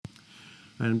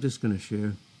I'm just going to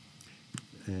share.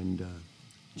 And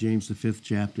James, the 5th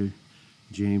chapter,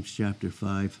 James chapter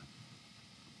 5.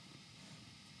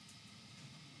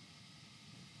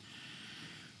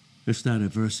 Let's start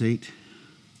at verse 8.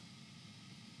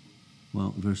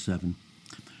 Well, verse 7.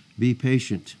 Be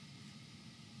patient.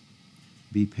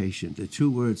 Be patient. The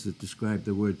two words that describe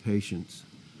the word patience,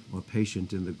 or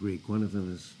patient in the Greek, one of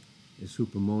them is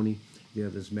hupomone, the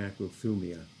other is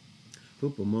macrothumia.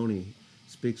 Hupomone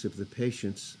speaks of the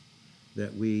patience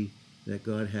that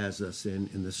God has us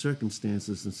in the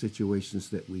circumstances and situations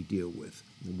that we deal with.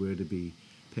 And we're to be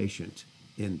patient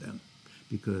in them,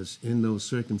 because in those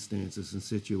circumstances and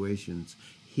situations,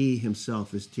 he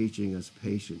himself is teaching us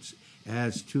patience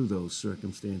as to those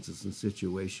circumstances and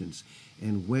situations.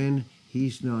 And when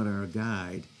he's not our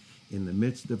guide in the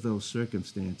midst of those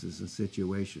circumstances and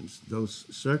situations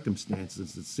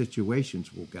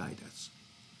will guide us.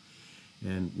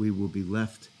 And we will be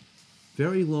left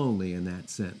very lonely in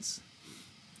that sense.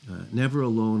 Never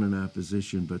alone in our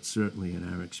position, but certainly in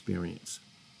our experience.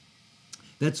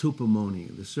 That's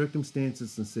hupomone. The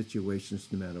circumstances and situations,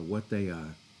 no matter what they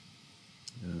are,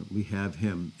 we have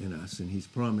him in us. And he's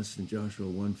promised in Joshua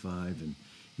 1:5 and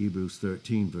Hebrews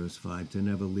 13, verse 5, to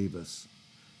never leave us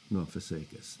nor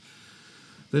forsake us.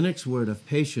 The next word of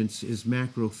patience is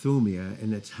macrothumia,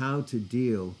 and it's how to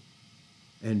deal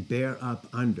and bear up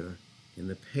under, in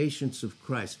the patience of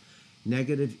Christ,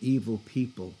 negative, evil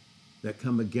people that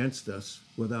come against us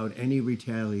without any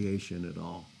retaliation at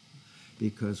all,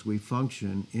 because we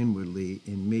function inwardly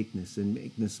in meekness. And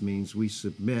meekness means we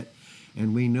submit,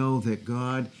 and we know that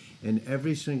God, and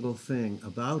every single thing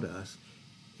about us,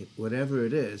 whatever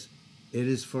it is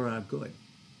for our good.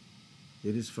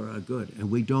 It is for our good,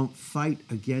 and we don't fight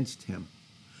against him.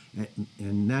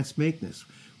 And that's meekness.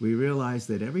 We realize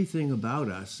that everything about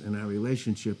us and our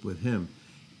relationship with him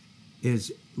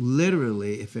is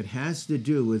literally, if it has to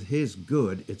do with his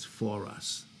good, it's for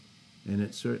us. And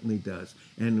it certainly does.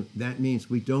 And that means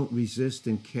we don't resist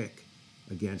and kick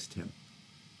against him.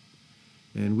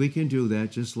 And we can do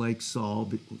that just like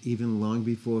Saul, even long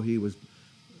before he was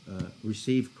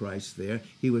received Christ there.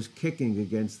 He was kicking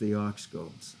against the ox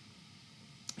goads.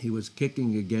 He was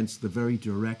kicking against the very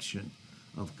direction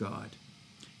of God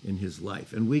in his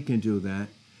life. And we can do that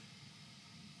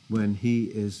when he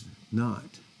is not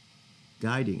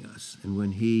guiding us, and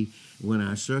when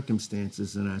our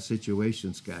circumstances and our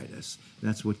situations guide us.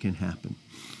 That's what can happen.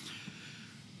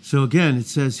 So again, it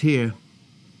says here,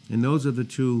 and those are the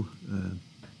two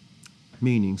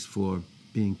meanings for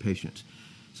being patient.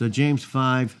 So James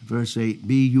 5, verse 8,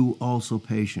 be you also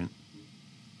patient.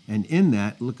 And in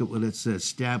that, look at what it says,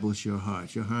 establish your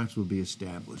hearts. Your hearts will be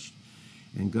established.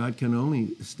 And God can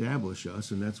only establish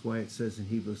us, and that's why it says in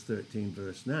Hebrews 13,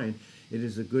 verse 9, it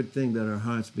is a good thing that our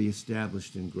hearts be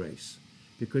established in grace,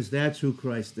 because that's who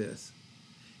Christ is.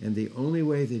 And the only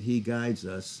way that he guides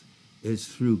us is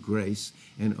through grace,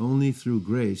 and only through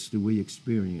grace do we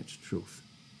experience truth.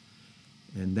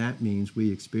 And that means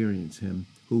we experience him,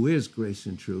 who is grace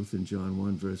and truth, in John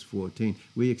 1, verse 14.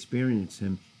 We experience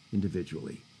him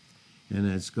individually. And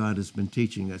as God has been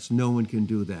teaching us, no one can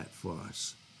do that for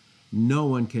us. No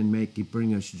one can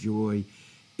bring us joy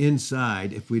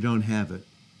inside if we don't have it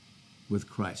with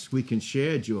Christ. We can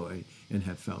share joy and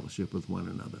have fellowship with one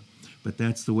another. But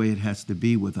that's the way it has to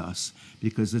be with us,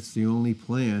 because it's the only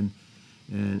plan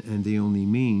and the only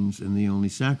means and the only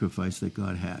sacrifice that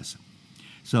God has.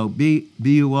 So be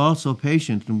you also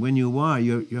patient, and when you are,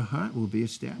 your heart will be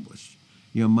established.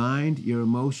 Your mind, your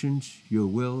emotions, your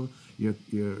will, your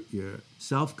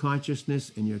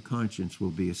self-consciousness, and your conscience will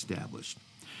be established.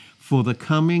 For the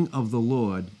coming of the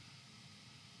Lord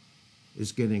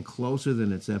is getting closer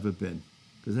than it's ever been.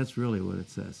 Because that's really what it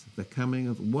says. The coming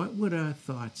of, what would our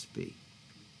thoughts be?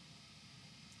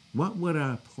 What would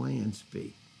our plans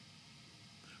be?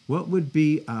 What would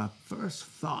be our first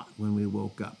thought when we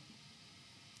woke up?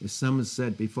 As someone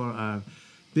said, before our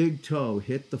big toe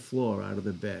hit the floor out of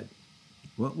the bed,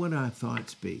 what would our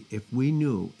thoughts be if we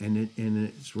knew, and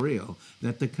it's real,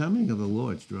 that the coming of the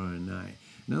Lord's drawing nigh?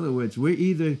 In other words, we're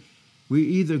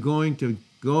either going to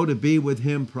go to be with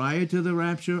him prior to the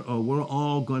rapture, or we're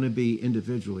all going to be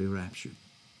individually raptured.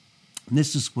 And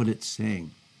this is what it's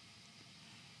saying.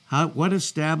 What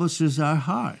establishes our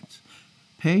hearts?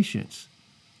 Patience.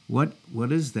 What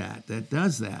is that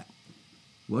does that?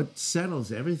 What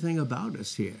settles everything about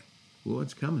us here?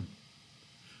 Lord's coming.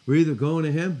 We're either going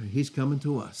to him or he's coming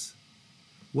to us.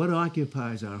 What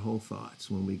occupies our whole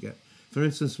thoughts when we get, for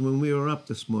instance, when we were up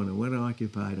this morning, what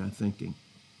occupied our thinking?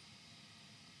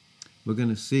 We're going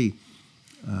to see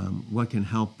what can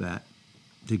help that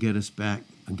to get us back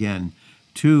again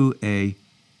to a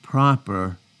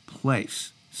proper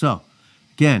place. So,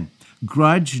 again,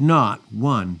 grudge not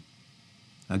one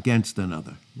against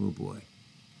another. Oh boy.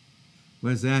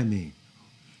 What does that mean?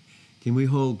 Can we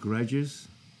hold grudges?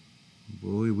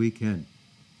 Boy, we can.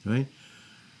 Right?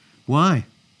 Why?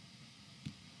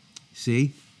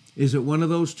 See? Is it one of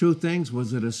those two things?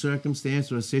 Was it a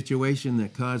circumstance or a situation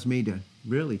that caused me to,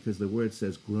 really, because the word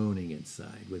says groaning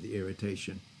inside with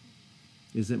irritation.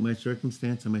 Is it my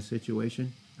circumstance or my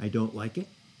situation? I don't like it.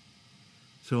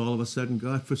 So all of a sudden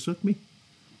God forsook me?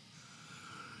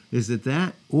 Is it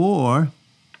that? Or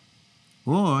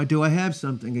do I have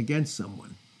something against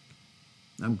someone?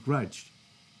 I'm grudged.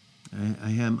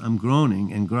 I'm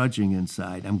groaning and grudging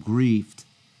inside. I'm grieved.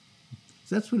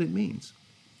 So that's what it means.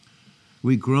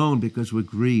 We groan because we're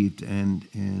grieved,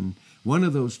 and one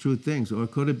of those two things, or it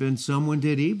could have been someone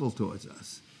did evil towards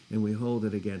us, and we hold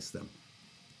it against them.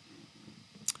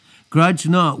 Grudge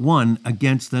not one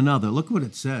against another. Look what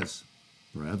it says.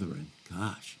 Brethren,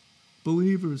 gosh,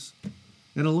 believers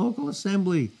in a local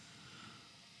assembly.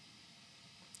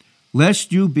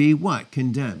 Lest you be what?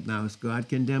 Condemned. Now, is God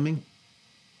condemning?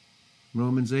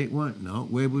 Romans 8:1. No,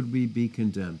 where would we be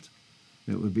condemned?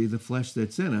 It would be the flesh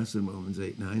that's in us in Romans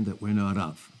 8:9 that we're not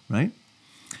of, right?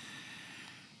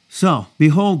 So,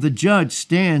 behold, the judge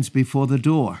stands before the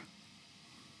door.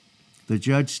 The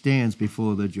judge stands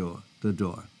before the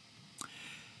door.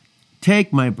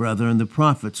 Take, my brethren, the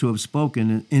prophets who have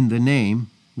spoken in the name,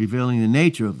 revealing the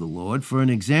nature of the Lord, for an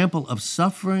example of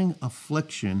suffering,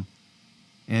 affliction,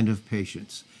 and of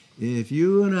patience. If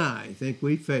you and I think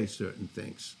we face certain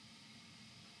things,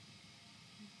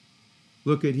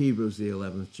 look at Hebrews, the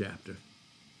 11th chapter.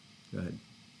 Go ahead.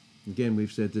 Again,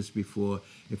 we've said this before.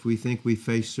 If we think we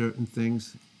face certain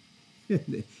things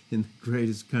in the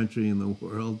greatest country in the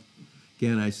world,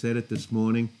 again, I said it this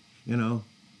morning,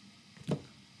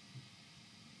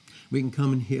 we can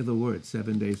come and hear the word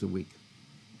 7 days a week.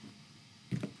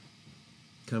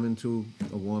 Come into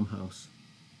a warm house.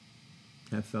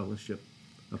 Have fellowship.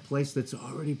 A place that's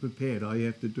already prepared. All you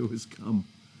have to do is come.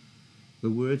 The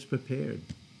word's prepared.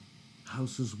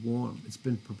 House is warm. It's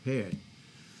been prepared.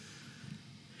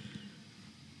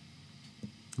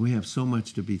 We have so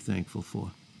much to be thankful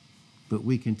for, but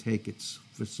we can take it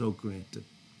for so granted.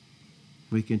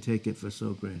 We can take it for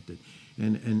so granted.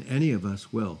 And any of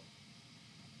us will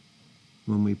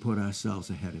when we put ourselves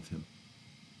ahead of him.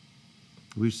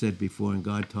 We've said before, and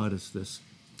God taught us this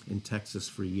in Texas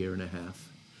for a year and a half,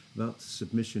 about the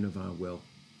submission of our will.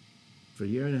 For a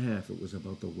year and a half, it was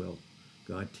about the will.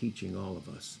 God teaching all of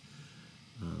us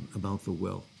about the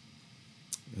will.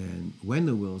 And when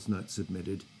the will is not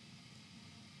submitted,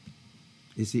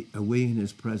 are we in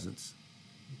his presence?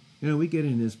 We get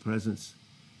in his presence,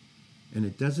 and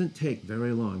it doesn't take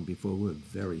very long before we're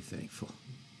very thankful.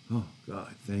 Oh,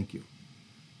 God, thank you.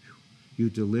 You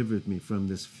delivered me from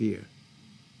this fear.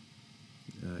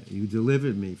 You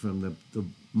delivered me from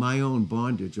my own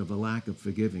bondage of a lack of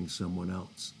forgiving someone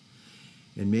else.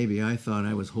 And maybe I thought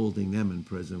I was holding them in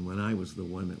prison when I was the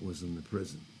one that was in the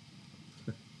prison.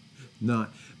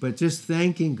 But just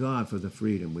thanking God for the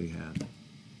freedom we have.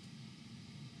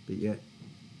 But yet,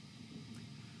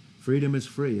 freedom is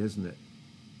free, isn't it?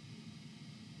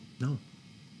 No,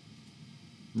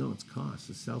 it's cost.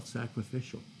 It's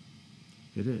self-sacrificial.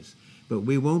 It is. But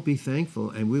we won't be thankful,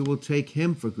 and we will take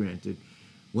him for granted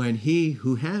when he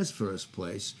who has first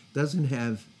place doesn't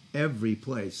have every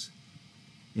place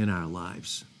in our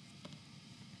lives.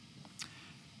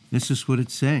 This is what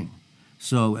it's saying.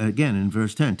 So again, in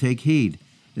verse 10, take heed.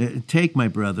 Take, my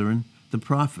brethren, the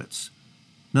prophets.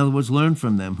 In other words, learn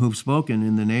from them who've spoken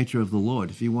in the nature of the Lord.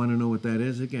 If you want to know what that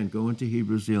is, again, go into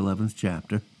Hebrews, the 11th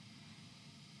chapter.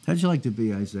 How'd you like to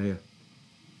be Isaiah?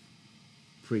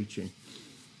 Preaching.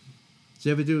 Did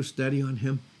you ever do a study on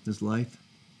him, his life,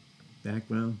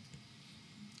 background?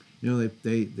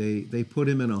 They put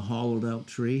him in a hollowed out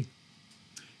tree,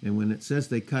 and when it says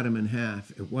they cut him in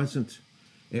half, it wasn't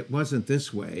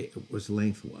this way, it was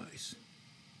lengthwise.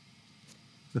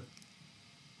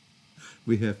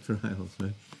 We have trials,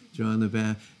 right? John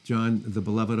the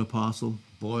beloved apostle,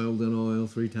 boiled in oil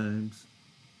 3 times.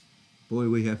 Boy,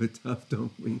 we have it tough,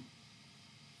 don't we?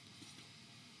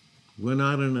 We're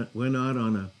not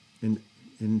on an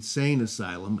insane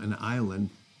asylum, an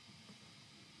island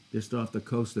just off the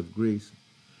coast of Greece.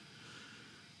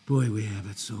 Boy, we have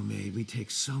it so made. We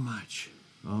take so much,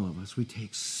 all of us, we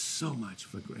take so much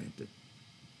for granted.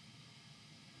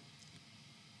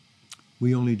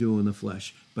 We only do in the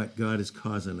flesh, but God is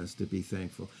causing us to be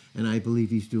thankful. And I believe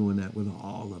he's doing that with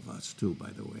all of us too, by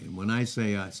the way. And when I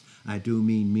say us, I do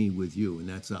mean me with you, and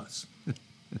that's us.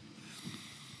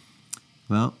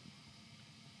 Well,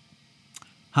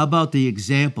 How about the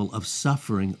example of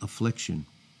suffering affliction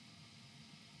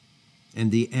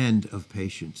and the end of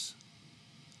patience?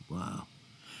 Wow.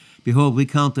 Behold, we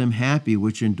count them happy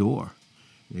which endure.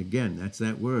 Again, that's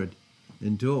that word,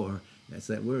 endure. That's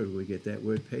that word. We get that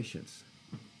word patience.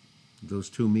 Those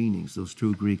two meanings, those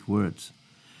two Greek words.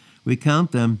 We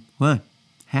count them, what?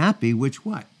 Happy which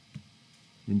what?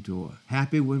 Endure.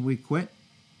 Happy when we quit?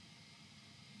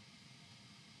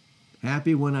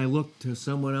 Happy when I look to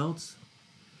someone else?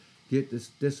 Get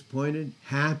disappointed?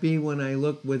 Happy when I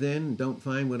look within and don't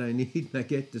find what I need and I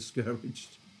get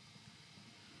discouraged?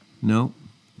 No.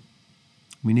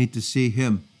 We need to see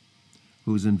him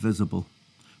who's invisible,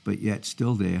 but yet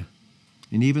still there.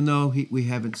 And even though we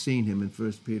haven't seen him in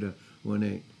 1 Peter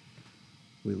 1:8,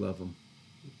 we love him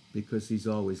because he's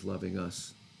always loving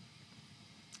us.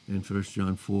 In 1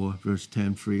 John 4, verse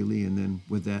 10, freely, and then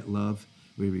with that love,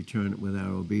 we return it with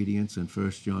our obedience in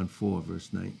 1 John 4, verse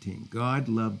 19. God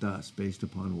loved us based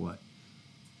upon what?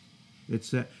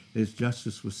 His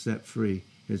justice was set free.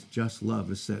 His just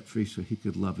love is set free so he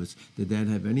could love us. Did that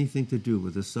have anything to do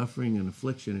with the suffering and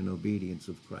affliction and obedience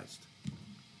of Christ?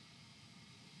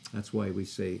 That's why we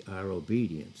say our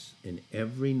obedience in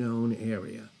every known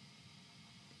area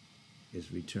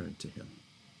is returned to him.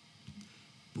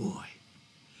 Boy,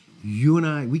 you and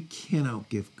I, we can't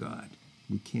outgive God.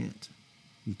 We can't.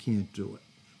 You can't do it.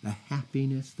 The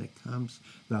happiness that comes,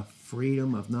 the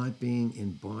freedom of not being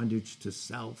in bondage to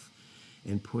self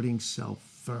and putting self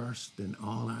first and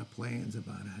all our plans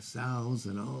about ourselves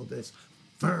and all this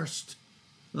first.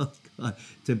 Oh, God.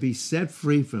 To be set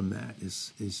free from that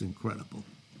is incredible.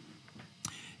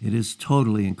 It is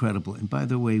totally incredible. And by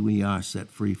the way, we are set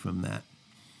free from that.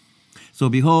 So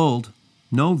behold,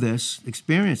 know this,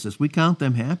 experience this. We count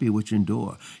them happy which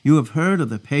endure. You have heard of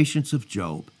the patience of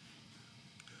Job.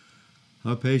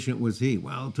 How patient was he?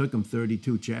 Well, it took him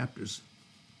 32 chapters.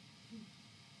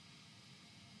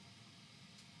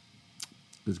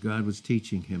 Because God was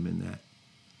teaching him in that.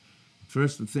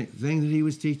 First, the thing that he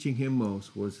was teaching him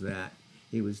most was that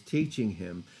he was teaching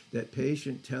him that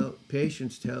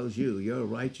patience tells you your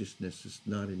righteousness is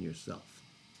not in yourself.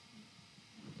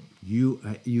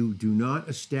 You do not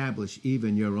establish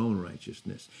even your own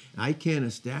righteousness. I can't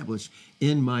establish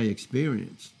in my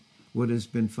experience what has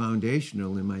been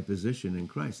foundational in my position in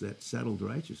Christ, that settled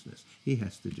righteousness. He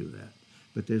has to do that.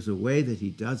 But there's a way that he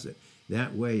does it.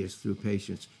 That way is through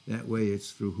patience. That way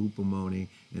it's through hupomone,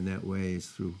 and that way is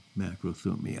through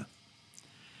macrothumia.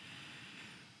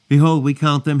 Behold, we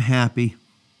count them happy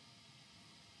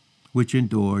which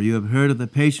endure. You have heard of the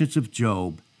patience of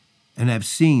Job and have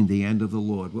seen the end of the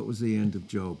Lord. What was the end of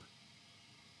Job?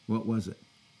 What was it?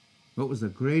 What was the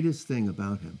greatest thing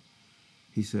about him?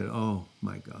 He said, oh,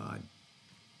 my God.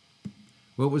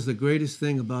 What was the greatest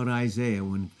thing about Isaiah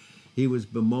when he was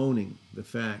bemoaning the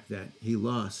fact that he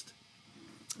lost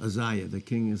Uzziah, the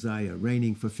king Uzziah,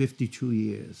 reigning for 52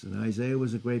 years. And Isaiah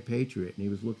was a great patriot, and he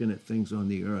was looking at things on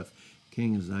the earth.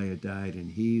 King Uzziah died,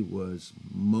 and he was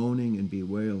moaning and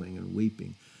bewailing and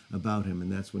weeping about him. And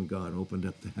that's when God opened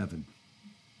up the heaven.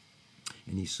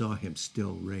 And he saw him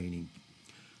still reigning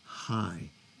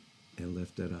high and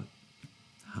lifted up.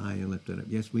 High and lifted up.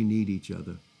 Yes, we need each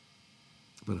other.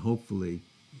 But hopefully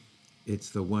it's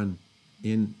the one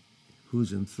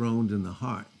who's enthroned in the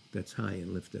heart that's high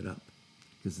and lifted up.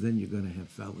 Because then you're going to have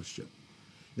fellowship.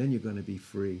 Then you're going to be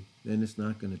free. Then it's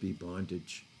not going to be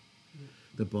bondage.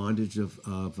 The bondage of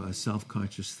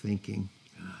self-conscious thinking.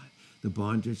 The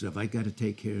bondage of, I got to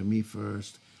take care of me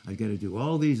first. I got to do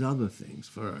all these other things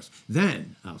first.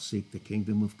 Then I'll seek the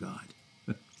kingdom of God.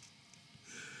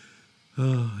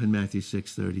 In Matthew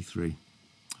 6:33.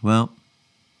 Well,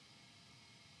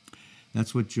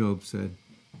 that's what Job said.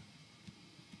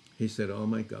 He said, oh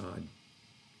my God,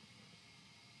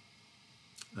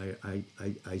 I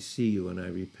see you and I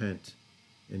repent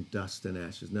in dust and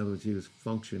ashes. In other words, he was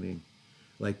functioning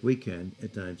like we can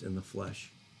at times in the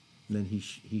flesh. And then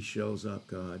he shows up,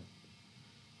 God,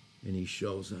 and he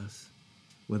shows us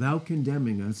without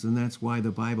condemning us. And that's why the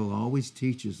Bible always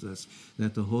teaches us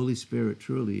that the Holy Spirit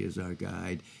truly is our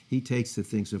guide. He takes the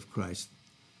things of Christ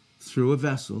through a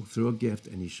vessel, through a gift,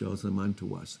 and he shows them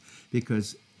unto us.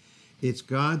 Because it's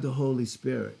God, the Holy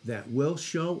Spirit, that will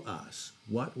show us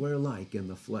what we're like in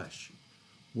the flesh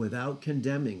without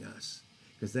condemning us,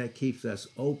 because that keeps us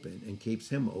open and keeps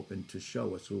him open to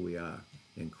show us who we are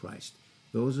in Christ.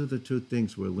 Those are the two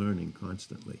things we're learning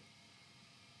constantly.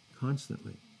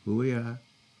 Constantly. Who we are.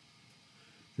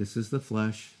 This is the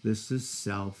flesh. This is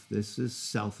self. This is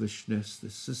selfishness.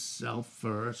 This is self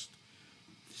first.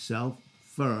 Self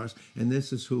first. And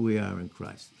this is who we are in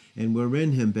Christ. And we're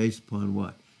in him based upon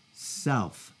what?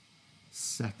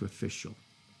 Self-sacrificial.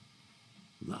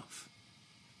 love.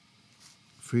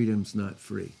 Freedom's not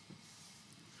free.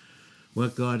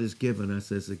 What God has given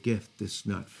us as a gift is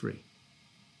not free.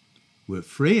 We're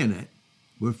free in it.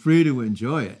 We're free to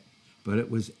enjoy it, but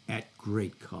it was at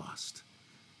great cost.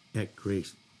 At great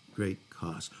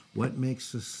cost. What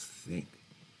makes us think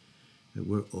that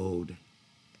we're owed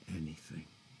anything?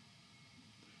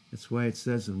 That's why it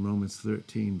says in Romans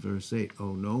 13, verse 8,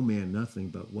 owe no man nothing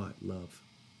but what? Love.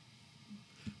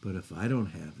 But if I don't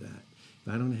have that,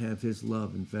 if I don't have his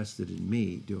love invested in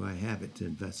me, do I have it to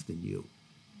invest in you?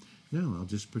 No, I'll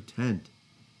just pretend.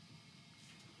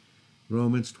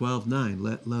 Romans 12:9,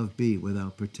 let love be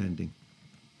without pretending.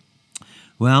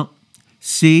 Well,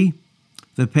 see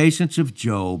the patience of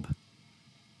Job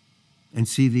and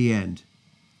see the end.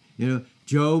 You know,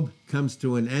 Job comes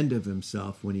to an end of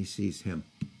himself when he sees him.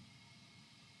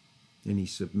 And he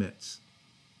submits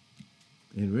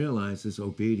and realizes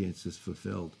obedience is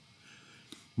fulfilled.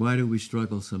 Why do we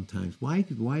struggle sometimes? Why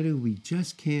do we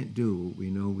just can't do what we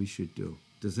know we should do?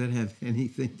 Does that have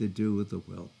anything to do with the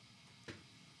will?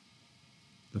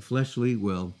 The fleshly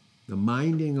will, the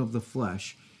minding of the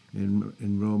flesh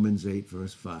in Romans 8,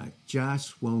 verse 5,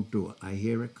 just won't do it. I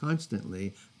hear it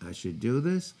constantly. I should do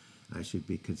this. I should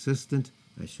be consistent.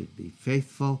 I should be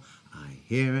faithful. I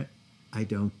hear it. I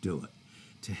don't do it.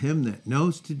 To him that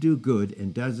knows to do good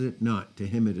and does it not, to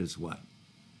him it is what?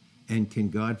 And can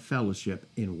God fellowship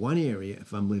in one area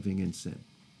if I'm living in sin?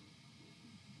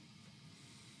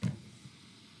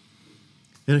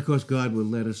 And of course, God will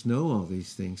let us know all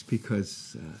these things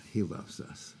because he loves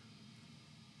us.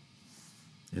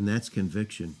 And that's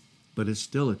conviction. But it's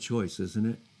still a choice, isn't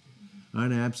it?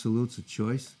 Aren't absolutes a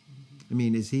choice? I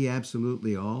mean, is he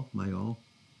absolutely all, my all?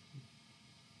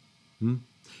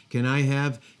 Can I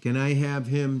have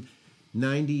him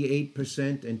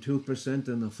 98% and 2%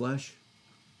 in the flesh?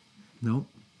 No.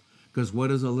 Because what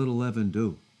does a little leaven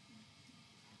do?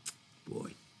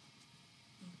 Boy.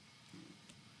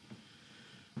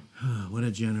 What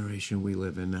a generation we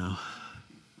live in now.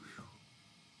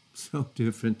 So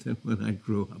different than when I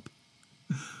grew up.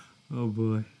 Oh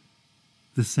boy.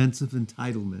 The sense of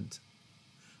entitlement.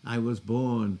 I was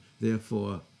born,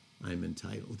 therefore I'm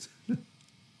entitled.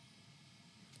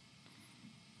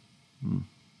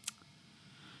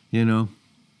 You know,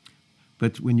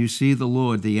 but when you see the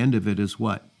Lord, the end of it is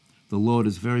what? The Lord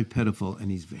is very pitiful and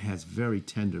he has very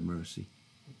tender mercy.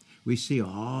 We see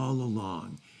all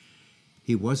along,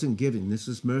 he wasn't giving, this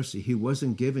is mercy, he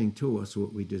wasn't giving to us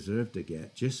what we deserved to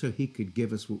get, just so he could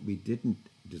give us what we didn't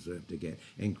deserve to get,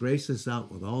 and grace us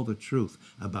out with all the truth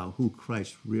about who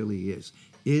Christ really is.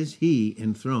 Is he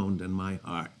enthroned in my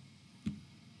heart?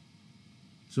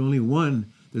 There's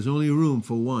only room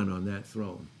for one on that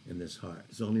throne in this heart.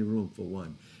 There's only room for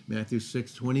one. Matthew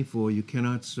 6:24, you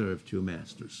cannot serve two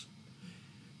masters.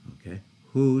 Okay?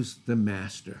 Who's the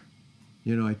master?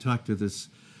 You know, I talked to this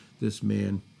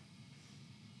man.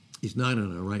 He's not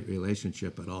in a right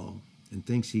relationship at all and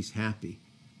thinks he's happy.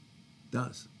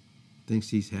 Thinks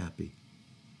he's happy.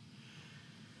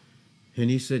 And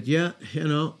he said, yeah, you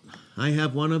know, I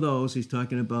have one of those. He's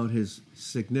talking about his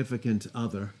significant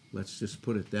other. Let's just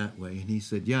put it that way. And he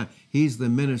said, yeah, he's the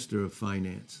minister of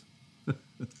finance.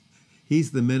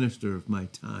 He's the minister of my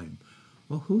time.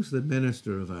 Well, who's the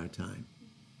minister of our time?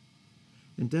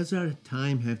 And does our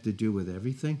time have to do with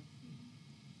everything?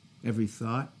 Every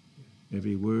thought,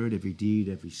 every word, every deed,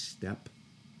 every step?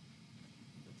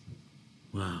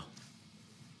 Wow.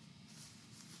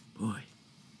 Boy.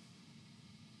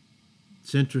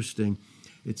 It's interesting.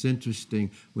 It's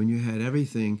interesting when you had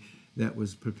everything that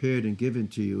was prepared and given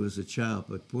to you as a child.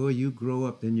 But boy, you grow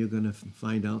up, then you're going to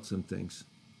find out some things.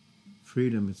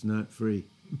 Freedom is not free.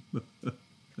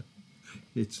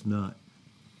 It's not.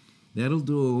 That'll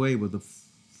do away with the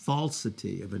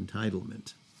falsity of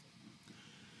entitlement.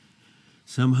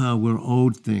 Somehow we're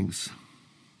owed things.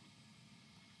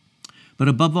 But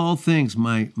above all things,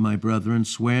 my brethren,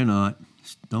 swear not.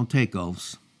 Don't take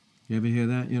oaths. You ever hear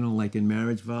that? You know, like in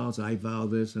marriage vows, I vow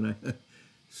this, and I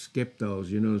skip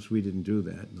those. You notice we didn't do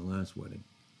that in the last wedding.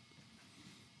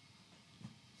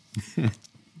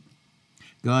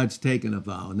 God's taken a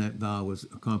vow, and that vow was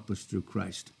accomplished through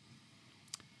Christ.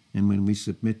 And when we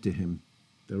submit to him,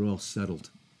 they're all settled.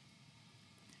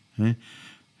 Okay?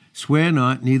 Swear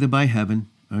not, neither by heaven,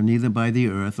 or neither by the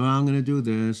earth, or I'm going to do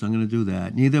this, I'm going to do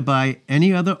that, neither by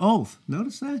any other oath.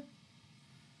 Notice that?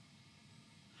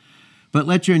 But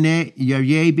let your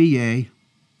yea be yea,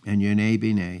 and your nay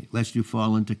be nay, lest you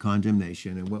fall into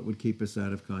condemnation. And what would keep us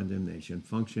out of condemnation?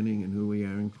 Functioning in who we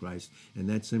are in Christ. And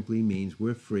that simply means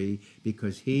we're free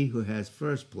because he who has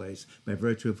first place, by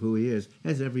virtue of who he is,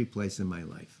 has every place in my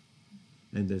life.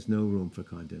 and there's no room for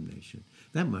condemnation.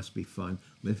 That must be fun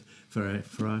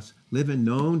for us, live in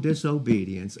known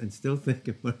disobedience and still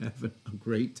thinking we're having a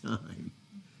great time.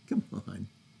 Come on.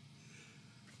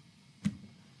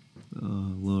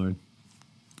 Oh, Lord.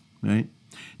 Right?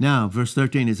 Now, verse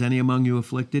 13, is any among you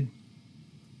afflicted?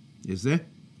 Is there?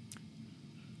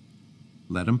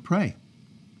 Let him pray.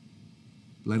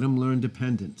 Let him learn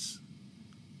dependence.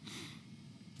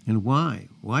 And why?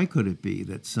 Why could it be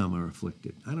that some are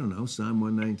afflicted? I don't know. Psalm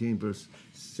 119, verse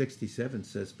 67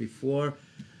 says, Before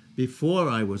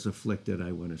I was afflicted,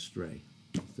 I went astray.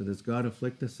 So does God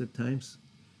afflict us at times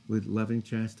with loving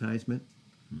chastisement?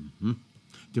 Mm-hmm.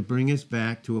 To bring us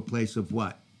back to a place of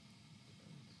what?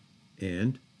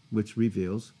 And which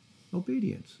reveals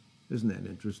obedience. Isn't that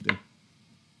interesting?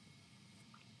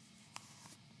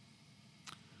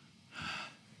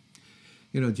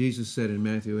 You know, Jesus said in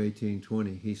Matthew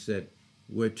 18:20, he said,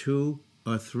 where 2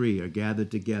 or 3 are gathered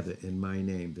together in my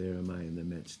name, there am I in the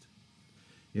midst.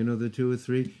 You know, the 2 or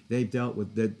 3, they've dealt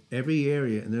with that. Every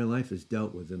area in their life is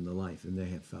dealt with in the life, and they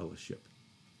have fellowship.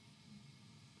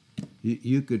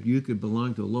 You could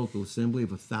belong to a local assembly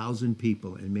of 1,000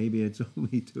 people, and maybe it's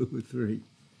only 2 or 3,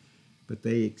 but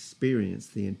they experience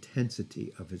the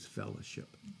intensity of his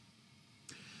fellowship.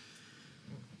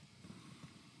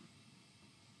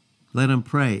 Let him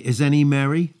pray. Is any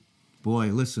merry? Boy,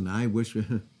 listen, I wish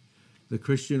the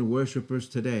Christian worshipers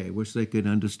today, I wish they could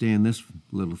understand this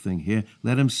little thing here.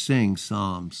 Let him sing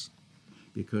psalms,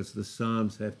 because the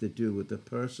psalms have to do with the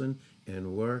person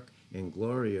and work and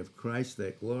glory of Christ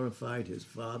that glorified his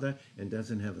Father and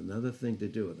doesn't have another thing to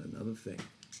do with another thing.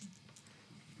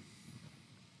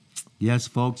 Yes,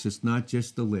 folks, it's not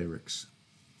just the lyrics.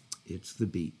 It's the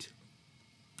beat.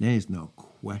 There's no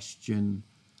question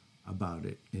about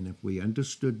it. And if we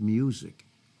understood music,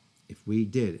 if we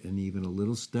did, and even a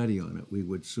little study on it, we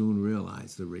would soon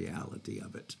realize the reality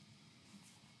of it.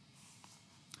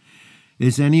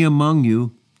 Is any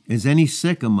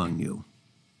sick among you?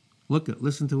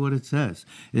 Listen to what it says.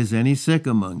 Is any sick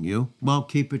among you? Well,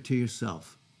 keep it to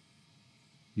yourself.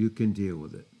 You can deal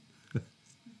with it.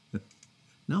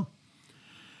 No.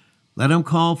 Let him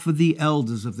call for the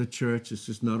elders of the church. This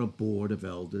is not a board of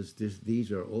elders.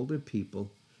 These are older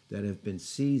people that have been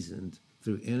seasoned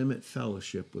through intimate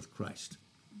fellowship with Christ.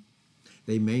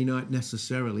 They may not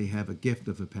necessarily have a gift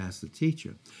of a pastor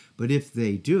teacher, but if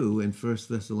they do, in 1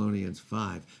 Thessalonians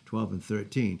 5, 12 and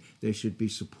 13, they should be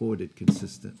supported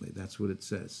consistently. That's what it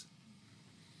says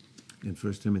in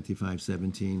 1 Timothy 5,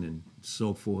 17, and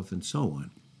so forth and so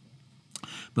on.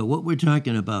 But what we're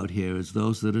talking about here is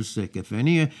those that are sick. If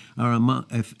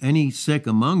any sick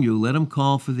among you, let him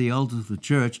call for the elders of the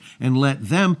church and let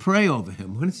them pray over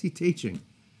him. What is he teaching?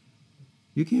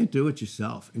 You can't do it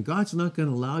yourself, and God's not going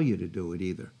to allow you to do it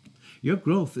either. Your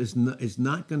growth is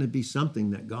not going to be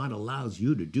something that God allows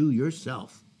you to do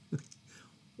yourself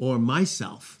or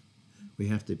myself. We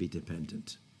have to be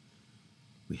dependent.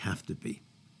 We have to be.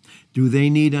 Do they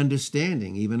need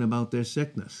understanding even about their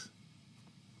sickness?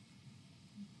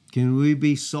 Can we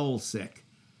be soul sick,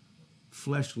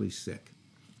 fleshly sick?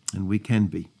 And we can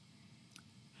be.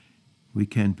 We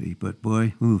can be, but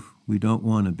boy, we don't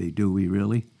want to be, do we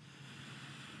really?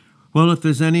 Well, if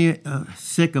there's any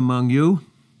sick among you,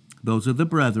 those are the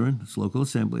brethren, this local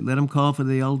assembly, let them call for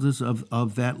the elders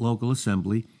of that local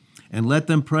assembly, and let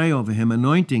them pray over him,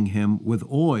 anointing him with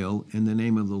oil in the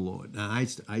name of the Lord. Now,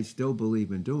 I still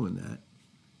believe in doing that.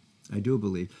 I do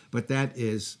believe. But that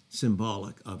is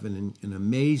symbolic of an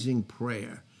amazing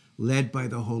prayer led by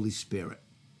the Holy Spirit,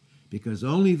 because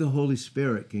only the Holy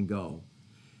Spirit can go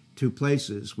to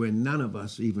places where none of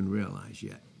us even realize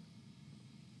yet.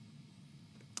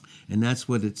 And that's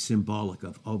what it's symbolic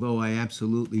of, although I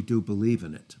absolutely do believe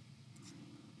in it.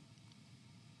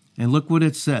 And look what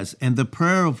it says. And the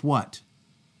prayer of what?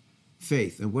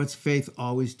 Faith. And what's faith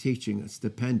always teaching us?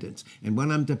 Dependence. And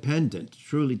when I'm dependent,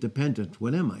 truly dependent,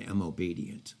 what am I? I'm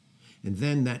obedient. And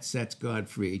then that sets God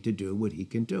free to do what he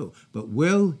can do. But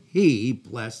will he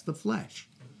bless the flesh?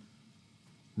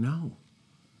 No.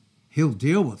 He'll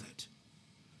deal with it.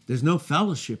 There's no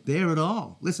fellowship there at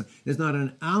all. Listen, there's not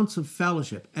an ounce of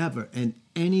fellowship ever in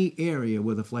any area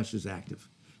where the flesh is active.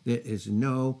 There is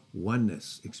no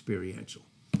oneness, experiential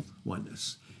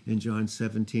oneness. In John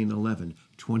 17, 11,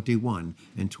 21,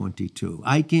 and 22.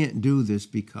 I can't do this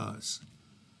because.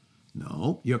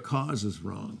 No, your cause is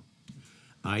wrong.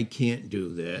 I can't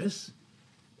do this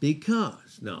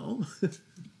because. No.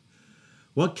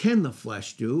 What can the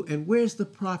flesh do, and where's the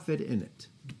profit in it?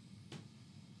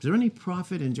 Is there any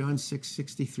profit in John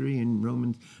 6:63 and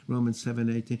Romans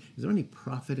 7:18? Is there any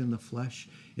profit in the flesh?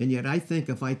 And yet I think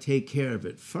if I take care of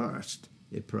it first,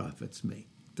 it profits me.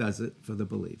 does it for the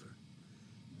believer.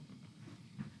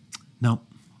 No,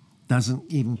 doesn't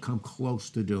even come close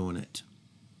to doing it.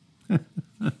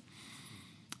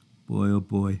 Boy, oh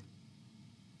boy.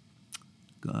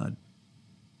 God.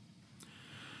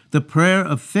 The prayer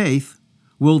of faith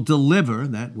will deliver,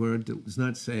 that word does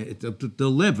not say it,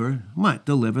 deliver, might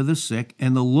deliver the sick,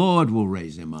 and the Lord will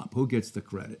raise him up. Who gets the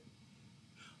credit?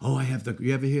 Oh,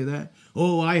 you ever hear that?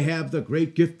 Oh, I have the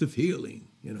great gift of healing,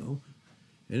 and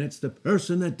it's the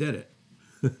person that did it.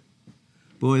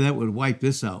 Boy, that would wipe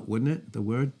this out, wouldn't it, the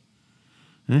word?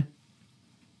 Huh?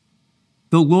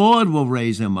 The Lord will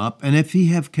raise him up, and if he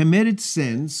have committed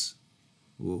sins,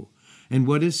 and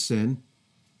what is sin?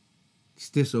 It's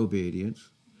disobedience.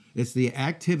 It's the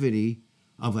activity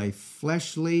of a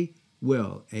fleshly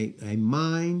will, a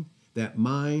mind that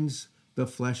minds the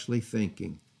fleshly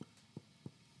thinking.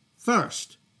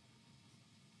 First,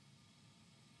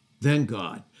 then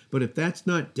God. But if that's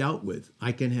not dealt with,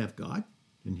 I can have God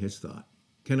and his thought.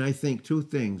 Can I think two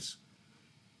things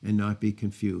and not be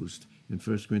confused? In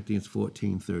 1 Corinthians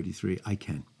 14:33, I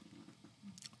can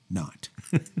not.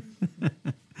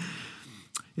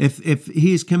 If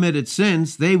he's committed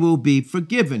sins, they will be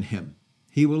forgiven him.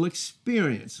 He will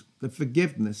experience the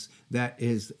forgiveness that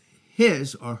is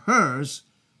his or hers.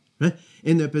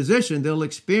 In their position, they'll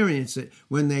experience it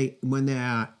when they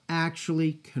are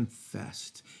actually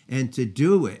confessed. And to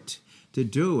do it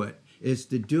is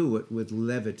to do it with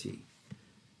levity.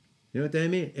 You know what I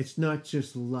mean? It's not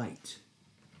just light.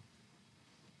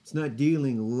 It's not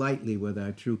dealing lightly with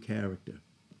our true character.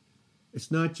 It's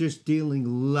not just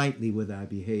dealing lightly with our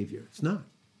behavior. It's not.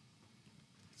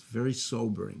 It's very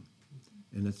sobering.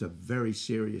 And it's a very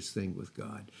serious thing with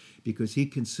God because he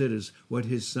considers what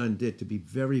his son did to be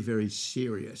very, very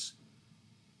serious.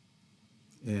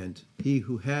 And he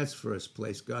who has first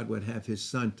place, God would have his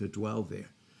son to dwell there.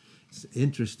 It's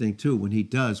interesting, too, when he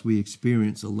does, we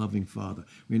experience a loving father.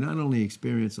 We not only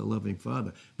experience a loving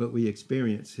father, but we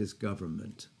experience his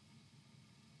government.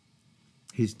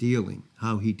 His dealing,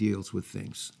 how he deals with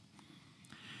things.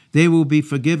 They will be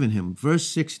forgiven him. Verse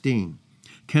 16,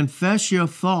 confess your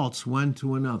faults one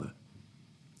to another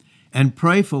and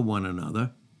pray for one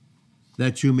another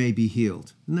that you may be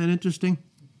healed. Isn't that interesting?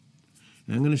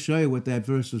 And I'm going to show you what that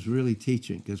verse is really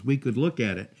teaching because we could look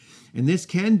at it. And this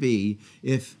can be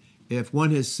if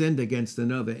one has sinned against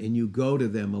another and you go to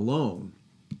them alone,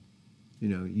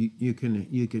 you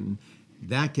can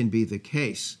that can be the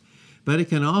case. But it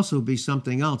can also be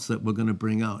something else that we're going to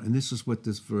bring out. And this is what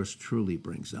this verse truly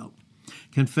brings out.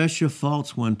 Confess your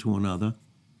faults one to another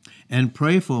and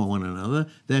pray for one another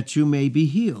that you may be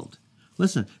healed.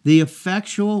 Listen, the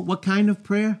effectual, what kind of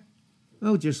prayer?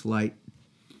 Oh, just light.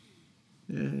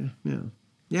 Yeah, all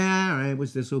right, it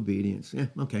was disobedience. Yeah,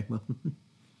 okay, well,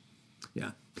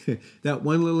 yeah. That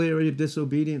one little area of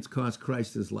disobedience cost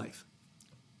Christ his life.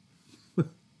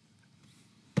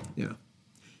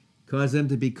 Caused them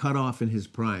to be cut off in his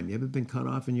prime. You ever been cut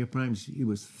off in your prime? He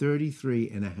was 33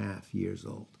 and a half years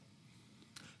old.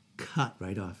 Cut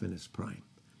right off in his prime.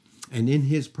 And in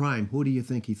his prime, who do you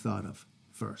think he thought of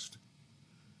first?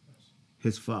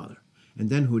 His father. And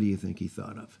then who do you think he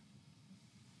thought of?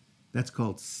 That's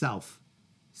called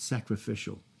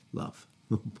self-sacrificial love.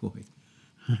 Oh, boy.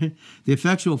 The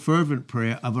effectual, fervent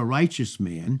prayer of a righteous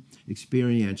man,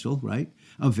 experiential, right,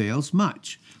 avails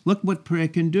much. Look what prayer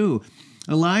can do.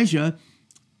 Elijah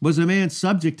was a man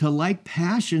subject to like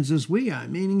passions as we are,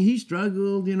 meaning he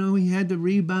struggled, he had to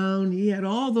rebound, he had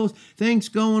all those things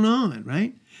going on,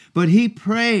 right? But he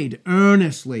prayed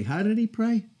earnestly. How did he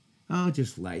pray? Oh,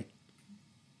 just light.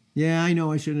 Yeah, I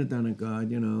know I shouldn't have done it, God,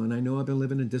 and I know I've been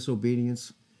living in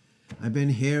disobedience. I've been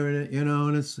hearing it,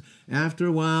 and it's after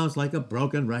a while, it's like a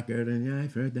broken record, and yeah,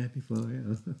 I've heard that before.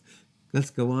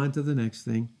 Let's go on to the next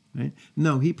thing, right?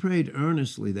 No, he prayed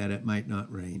earnestly that it might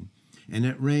not rain. And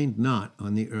it rained not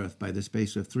on the earth by the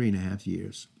space of 3.5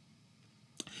 years.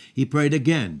 He prayed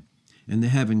again, and the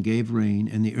heaven gave rain,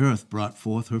 and the earth brought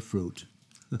forth her fruit.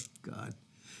 God,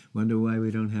 wonder why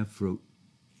we don't have fruit.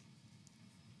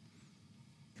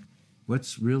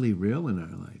 What's really real in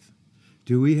our life?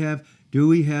 Do we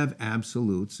have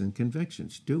absolutes and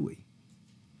convictions? Do we?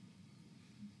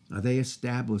 Are they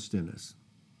established in us?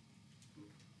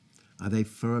 Are they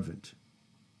fervent?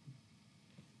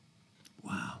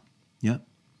 Wow. Yep.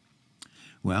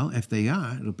 Well, if they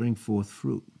are, it'll bring forth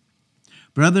fruit.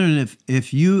 Brethren,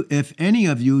 if any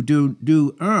of you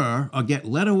do err or get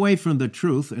led away from the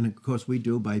truth, and of course we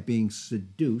do by being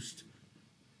seduced,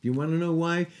 You want to know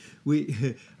why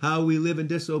how we live in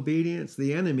disobedience?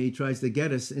 The enemy tries to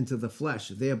get us into the flesh,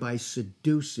 thereby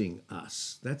seducing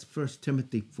us. That's 1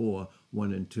 Timothy 4,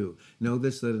 1 and 2.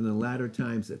 Notice that in the latter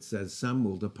times it says some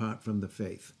will depart from the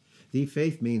faith. The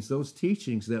faith means those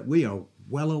teachings that we are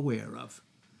well aware of.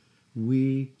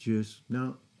 We just,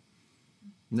 no,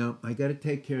 I got to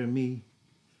take care of me.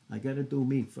 I got to do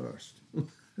me first.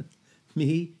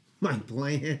 Me, my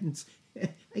plans.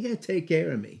 I got to take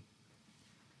care of me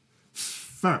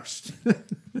first.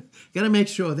 Got to make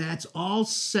sure that's all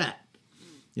set.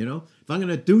 You know, if I'm going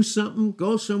to do something,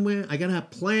 go somewhere, I got to have a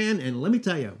plan. And let me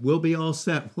tell you, we'll be all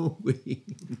set, won't we?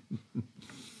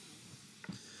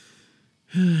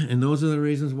 And those are the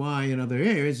reasons why in other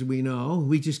areas we know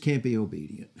we just can't be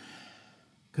obedient.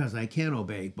 Because I can't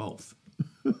obey both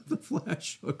the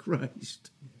flesh or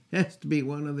Christ. It has to be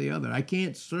one or the other. I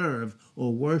can't serve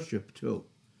or worship too.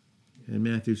 In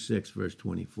Matthew 6, verse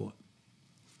 24.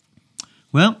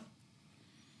 Well,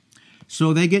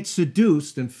 so they get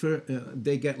seduced and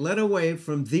they get led away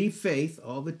from the faith,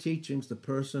 all the teachings, the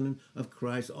person of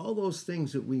Christ, all those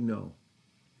things that we know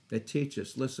that teach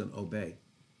us, listen, obey.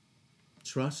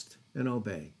 Trust and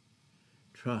obey.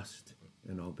 Trust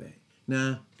and obey.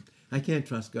 Nah, I can't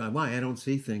trust God. Why? I don't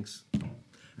see things.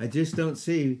 I just don't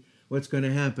see what's going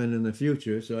to happen in the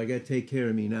future, so I got to take care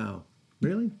of me now.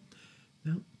 Really?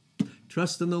 No.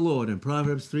 Trust in the Lord in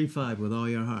Proverbs 3:5 with all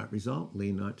your heart. Result,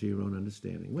 lean not to your own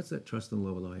understanding. What's that trust in the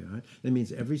Lord with all your heart? That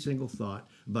means every single thought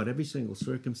about every single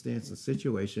circumstance and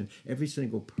situation, every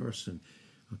single person.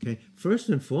 Okay? First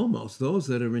and foremost, those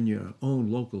that are in your own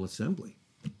local assembly.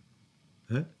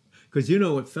 Because you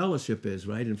know what fellowship is,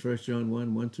 right? In 1 John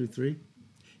 1, 1 through 3.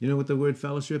 You know what the word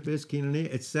fellowship is, Kenan?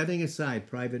 It's setting aside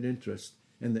private interest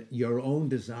and your own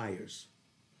desires.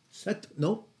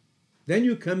 Nope. Then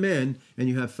you come in and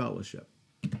you have fellowship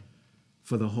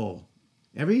for the whole.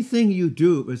 Everything you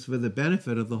do is for the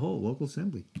benefit of the whole local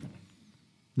assembly,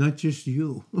 not just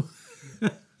you.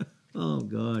 Oh,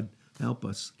 God, help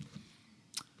us.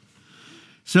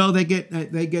 So they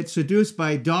get seduced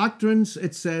by doctrines,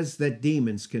 it says, that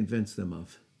demons convince them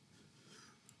of.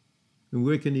 And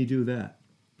where can he do that?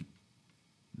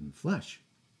 In the flesh.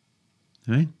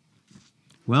 Right?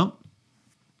 Well,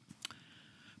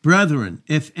 brethren,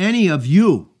 if any of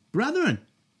you,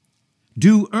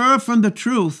 do err from the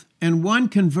truth and one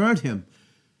convert him.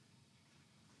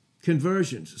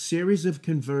 Conversions, a series of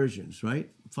conversions, right?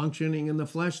 Functioning in the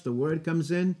flesh, the word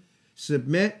comes in,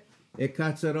 submit, it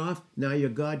cuts it off. Now you're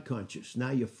God conscious.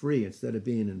 Now you're free instead of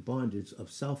being in bondage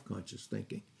of self-conscious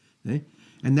thinking. Okay?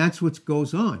 And that's what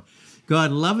goes on.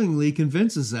 God lovingly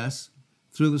convinces us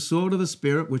through the sword of the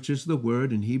Spirit, which is the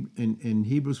word in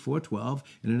Hebrews 4:12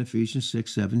 and in Ephesians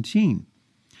 6:17.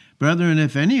 Brethren,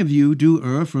 if any of you do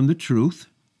err from the truth,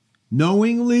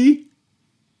 knowingly,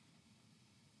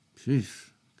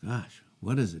 gosh,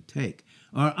 what does it take?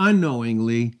 Or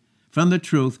unknowingly, from the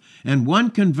truth, and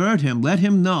one convert him, let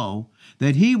him know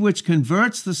that he which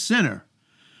converts the sinner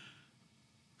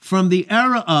from the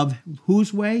error of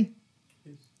whose way?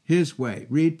 His way.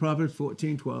 Read Proverbs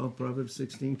 14:12, Proverbs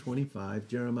 16:25,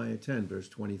 Jeremiah 10, verse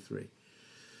 23.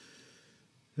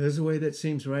 There's a way that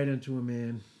seems right unto a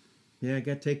man. Yeah, I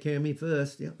got to take care of me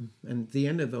first. Yeah. And the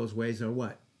end of those ways are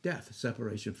what? Death,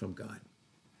 separation from God.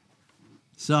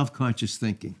 Self-conscious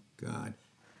thinking, God.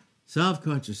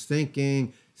 Self-conscious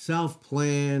thinking,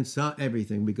 self-plan,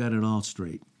 everything. We got it all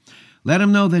straight. Let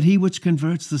him know that he which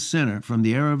converts the sinner from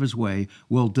the error of his way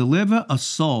will deliver a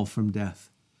soul from death.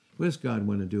 What does God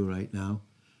want to do right now?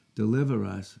 Deliver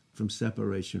us from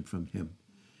separation from him.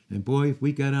 And boy, if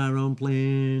we got our own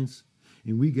plans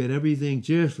and we got everything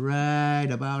just right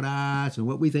about us and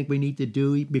what we think we need to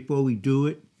do before we do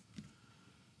it,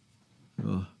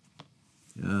 oh,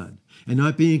 God. And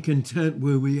not being content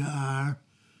where we are.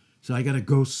 So I got to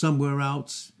go somewhere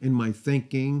else in my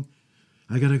thinking.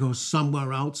 I got to go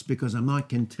somewhere else because I'm not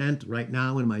content right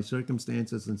now in my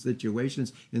circumstances and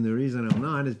situations. And the reason I'm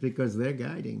not is because they're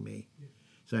guiding me.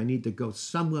 So I need to go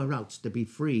somewhere else to be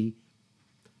free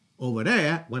over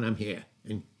there when I'm here.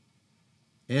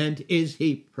 And is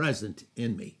he present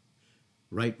in me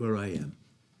right where I am?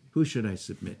 Who should I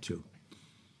submit to?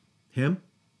 Him?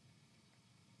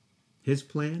 His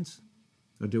plans?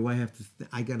 Or do I have to,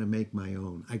 I got to make my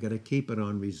own. I got to keep it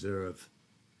on reserve.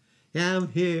 Yeah, I'm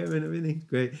here and everything's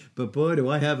great. But boy, do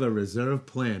I have a reserve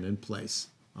plan in place.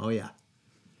 Oh, yeah.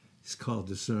 It's called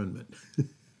discernment.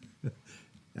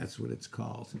 That's what it's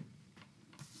called.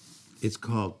 It's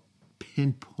called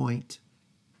pinpoint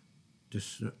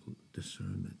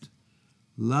discernment.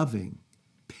 Loving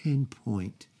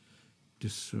pinpoint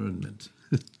discernment.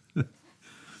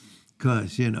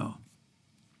 Because,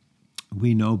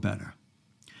 We know better.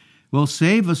 Will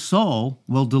save a soul,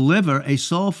 will deliver a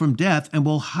soul from death, and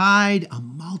will hide a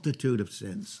multitude of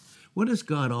sins. What is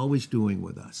God always doing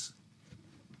with us?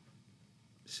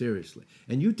 Seriously.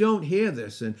 And you don't hear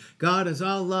this, and God is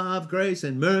all love, grace,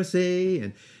 and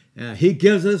mercy, and he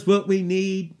gives us what we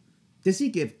need. Does he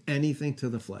give anything to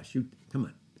the flesh? Come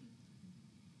on.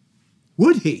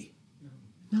 Would he?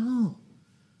 No.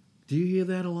 Do you hear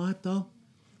that a lot, though?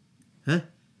 Huh?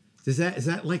 Is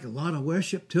that like a lot of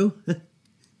worship, too?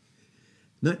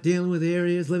 Not dealing with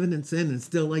areas, living in sin, and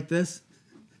still like this?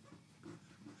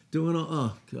 Doing all,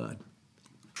 oh, God.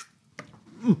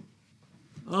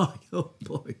 Oh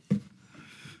boy.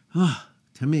 Oh,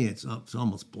 to me, it's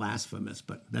almost blasphemous,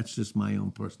 but that's just my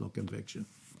own personal conviction.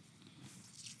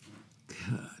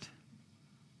 God.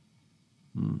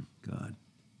 God.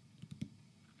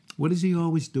 What is he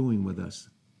always doing with us?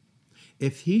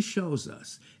 If he shows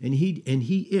us, and he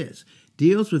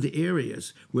deals with the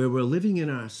areas where we're living in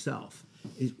ourself,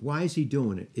 why is he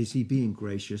doing it? Is he being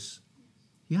gracious?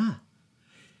 Yeah.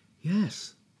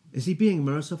 Yes. Is he being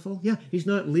merciful? Yeah. He's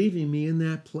not leaving me in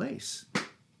that place.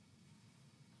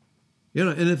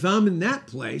 And if I'm in that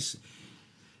place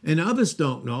and others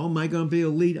don't know, am I going to be a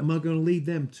lead? Am I going to lead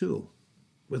them too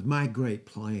with my great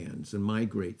plans and my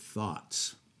great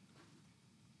thoughts?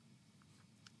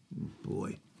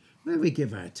 Boy, what do we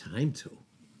give our time to?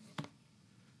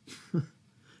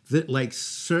 That like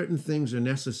certain things are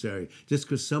necessary just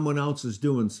because someone else is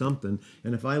doing something.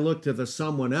 And if I look to the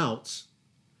someone else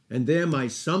and they're my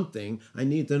something, I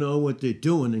need to know what they're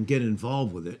doing and get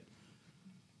involved with it.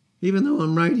 Even though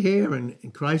I'm right here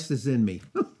and Christ is in me.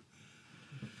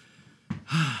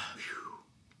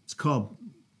 It's called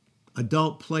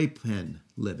adult playpen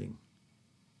living.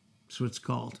 That's what it's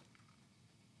called.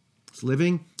 It's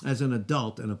living as an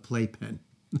adult in a playpen.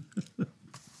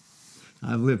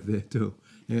 I've lived there too.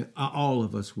 And all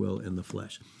of us will in the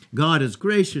flesh. God is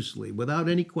graciously, without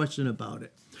any question about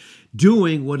it,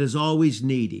 doing what is always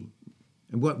needing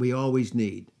and what we always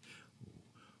need.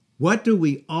 What do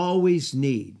we always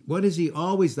need? What is he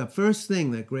always, the first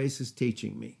thing that grace is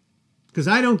teaching me? Because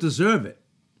I don't deserve it.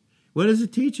 What is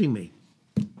it teaching me?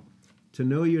 To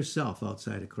know yourself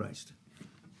outside of Christ.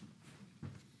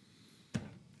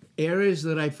 Areas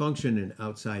that I function in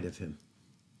outside of him.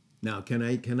 Now, can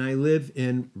I live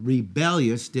in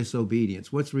rebellious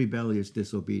disobedience? What's rebellious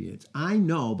disobedience? I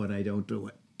know, but I don't do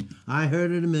it. I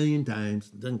heard it a million times.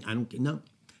 I don't, no.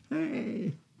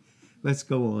 Hey, let's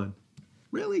go on.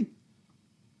 Really?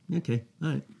 Okay,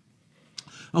 all right.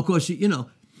 Of course, you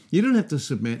don't have to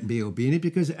submit and be obedient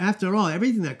because after all,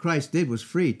 everything that Christ did was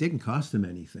free. It didn't cost him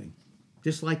anything.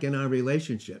 Just like in our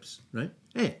relationships, right?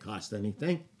 Hey, it cost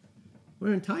anything.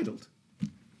 We're entitled.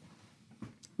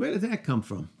 Where did that come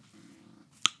from?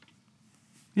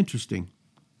 Interesting.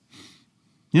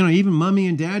 Even mommy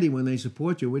and daddy, when they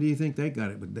support you, where do you think they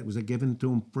got it? Was it given to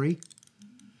them free?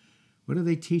 What are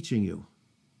they teaching you?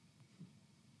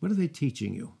 What are they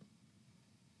teaching you?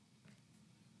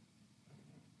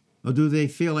 Or do they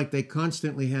feel like they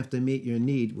constantly have to meet your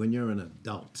need when you're an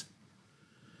adult?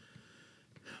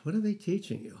 What are they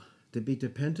teaching you? To be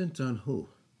dependent on who?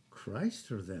 Christ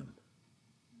or them?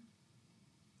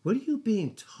 What are you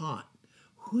being taught?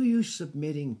 Who are you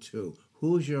submitting to?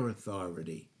 Who's your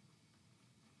authority?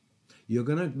 You're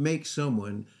going to make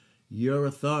someone your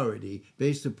authority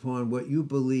based upon what you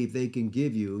believe they can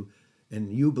give you,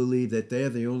 and you believe that they're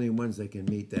the only ones that can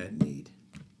meet that need.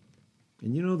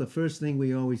 And the first thing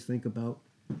we always think about?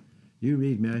 You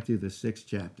read Matthew, the 6th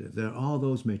chapter. There are all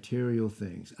those material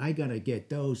things. I got to get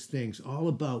those things all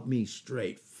about me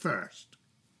straight first.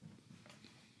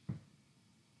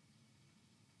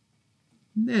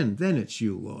 Then it's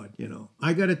you, Lord,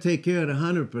 I got to take care of it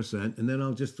 100%, and then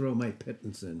I'll just throw my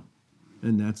pittance in,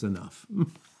 and that's enough.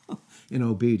 In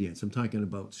obedience. I'm talking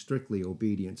about strictly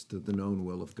obedience to the known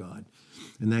will of God.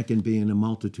 And that can be in a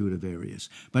multitude of areas.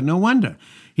 But no wonder.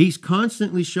 He's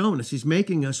constantly showing us. He's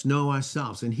making us know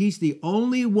ourselves. And he's the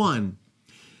only one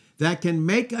that can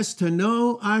make us to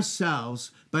know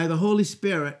ourselves by the Holy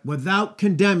Spirit without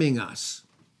condemning us.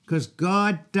 Because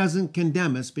God doesn't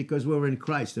condemn us because we're in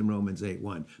Christ in Romans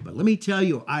 8:1. But let me tell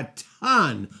you, a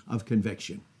ton of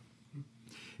conviction.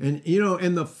 And,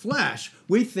 in the flesh,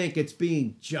 we think it's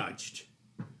being judged.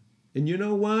 And you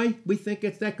know why we think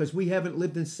it's that? Because we haven't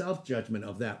lived in self-judgment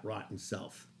of that rotten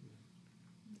self.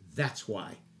 That's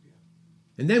why.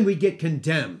 And then we get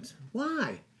condemned.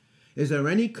 Why? Is there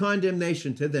any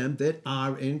condemnation to them that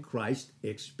are in Christ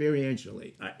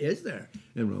experientially? Is there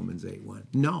in Romans 8:1?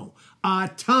 No. A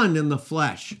ton in the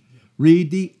flesh. Read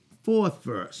the 4th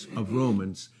verse of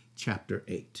Romans chapter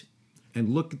 8 and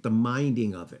look at the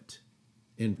minding of it.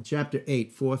 in chapter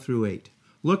 8, 4 through 8.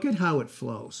 Look at how it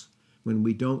flows when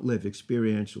we don't live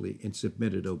experientially in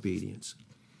submitted obedience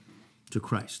to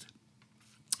Christ.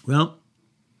 Well,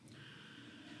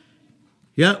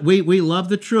 yeah, we love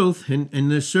the truth,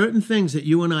 and there's certain things that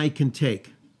you and I can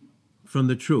take from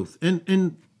the truth.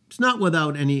 And it's not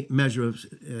without any measure of,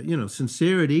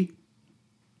 sincerity.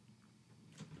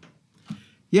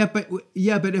 Yeah,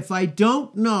 but if I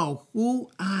don't know who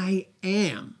I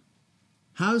am,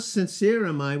 how sincere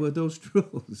am I with those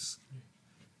truths?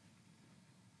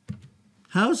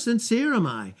 How sincere am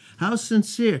I? How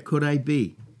sincere could I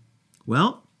be?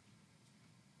 Well,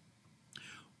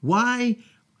 why?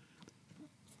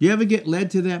 You ever get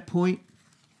led to that point?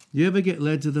 You ever get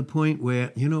led to the point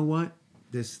where, you know what?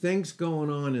 There's things going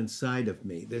on inside of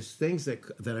me. There's things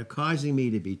that are causing me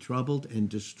to be troubled and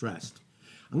distressed.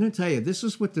 I'm going to tell you, this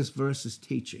is what this verse is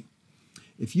teaching.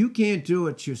 If you can't do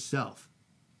it yourself,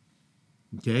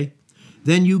 okay,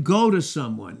 then you go to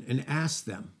someone and ask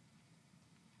them.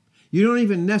 You don't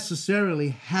even necessarily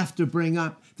have to bring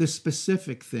up the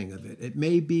specific thing of it. It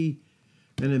may be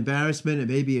an embarrassment, it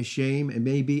may be a shame, it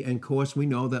may be, and of course we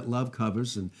know that love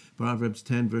covers, in Proverbs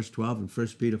 10 verse 12 and 1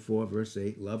 Peter 4 verse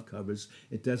 8, love covers.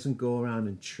 It doesn't go around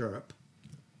and chirp.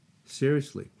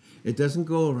 Seriously. It doesn't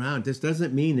go around. This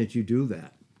doesn't mean that you do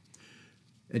that.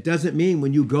 It doesn't mean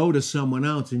when you go to someone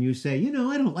else and you say,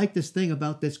 I don't like this thing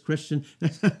about this Christian.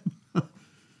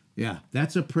 Yeah,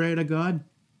 that's a prayer to God?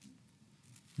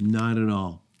 Not at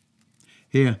all.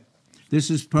 Here, this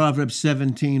is Proverbs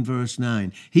 17, verse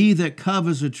 9. He that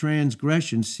covers a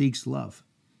transgression seeks love,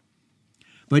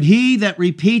 but he that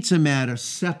repeats a matter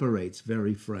separates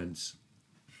very friends.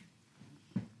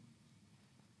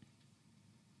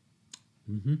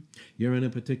 You're in a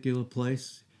particular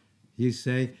place. You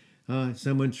say,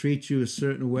 someone treats you a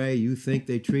certain way. You think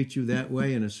they treat you that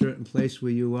way in a certain place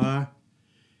where you are.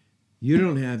 You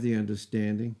don't have the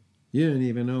understanding. You don't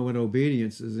even know what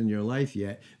obedience is in your life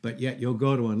yet, but yet you'll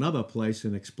go to another place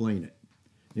and explain it.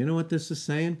 You know what this is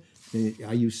saying?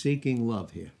 Are you seeking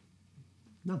love here?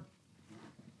 No.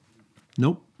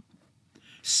 Nope.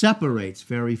 Separates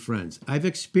very friends. I've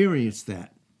experienced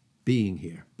that being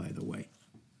here, by the way.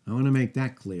 I want to make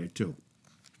that clear too.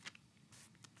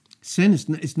 Sin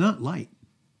is not light.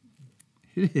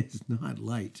 It is not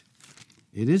light.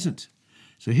 It isn't.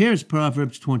 So here's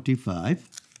Proverbs 25.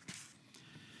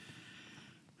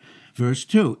 Verse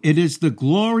 2, it is the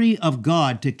glory of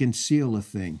God to conceal a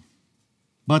thing,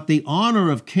 but the honor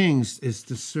of kings is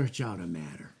to search out a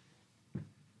matter.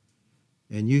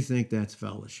 And you think that's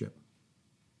fellowship.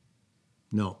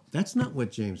 No, that's not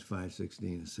what James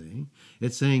 5:16 is saying.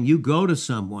 It's saying you go to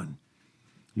someone,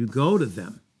 you go to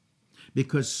them,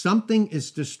 because something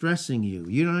is distressing you.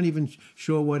 You're not even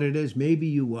sure what it is. Maybe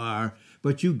you are,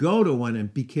 but you go to one,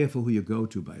 and be careful who you go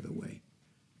to, by the way.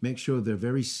 Make sure they're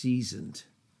very seasoned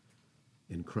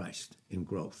in Christ, in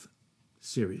growth.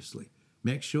 Seriously.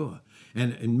 Make sure.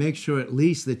 And make sure at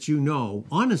least that you know,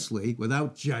 honestly,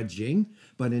 without judging,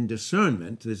 but in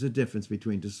discernment. There's a difference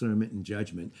between discernment and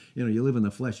judgment. You live in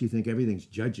the flesh, you think everything's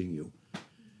judging you.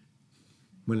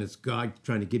 When it's God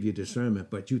trying to give you discernment,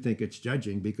 but you think it's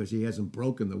judging because he hasn't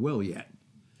broken the will yet.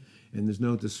 And there's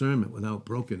no discernment without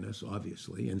brokenness,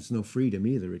 obviously, and it's no freedom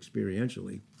either,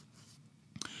 experientially.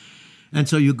 And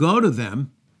so you go to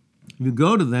them,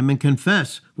 and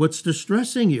confess what's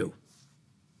distressing you,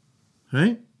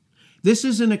 right? This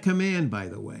isn't a command, by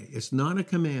the way. It's not a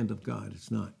command of God.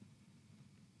 It's not.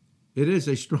 It is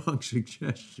a strong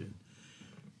suggestion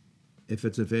if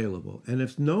it's available. And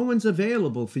if no one's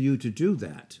available for you to do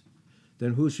that,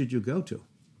 then who should you go to?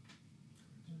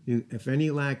 If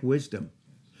any lack wisdom.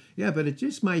 Yeah, but it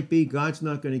just might be God's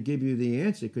not going to give you the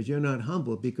answer because you're not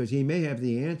humble, because he may have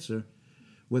the answer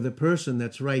with a person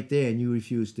that's right there and you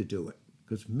refuse to do it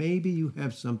because maybe you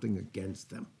have something against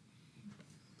them.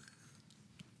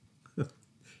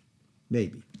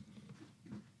 Maybe.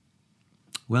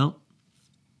 Well,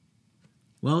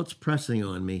 it's pressing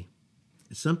on me.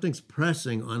 Something's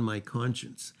pressing on my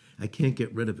conscience. I can't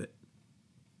get rid of it.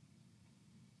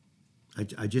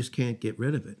 I just can't get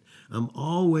rid of it. I'm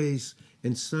always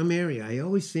in some area. I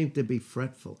always seem to be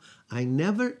fretful. I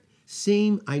know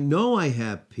I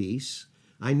have peace.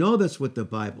 I know that's what the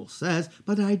Bible says,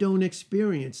 but I don't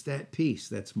experience that peace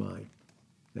that's mine,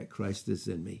 that Christ is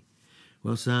in me.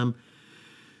 Well, Psalm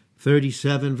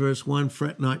 37, verse 1,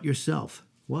 fret not yourself.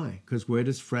 Why? Because where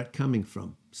does fret coming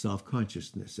from?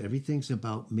 Self-consciousness. Everything's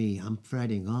about me. I'm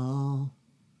fretting.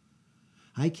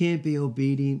 I can't be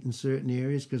obedient in certain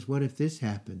areas because what if this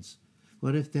happens?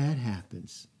 What if that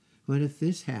happens? What if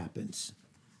this happens?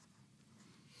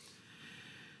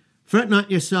 Fret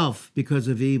not yourself because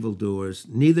of evildoers,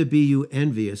 neither be you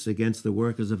envious against the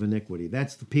workers of iniquity.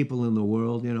 That's the people in the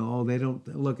world, they don't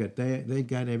look at, they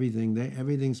got everything,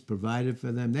 everything's provided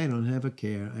for them. They don't have a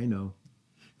care, I know,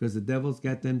 because the devil's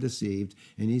got them deceived,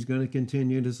 and he's going to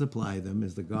continue to supply them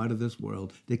as the God of this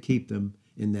world to keep them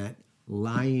in that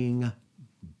lying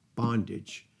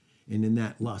bondage and in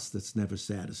that lust that's never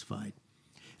satisfied.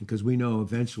 Because we know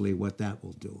eventually what that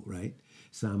will do, right?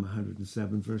 Psalm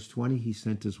 107, verse 20, he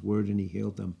sent his word and he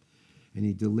healed them. And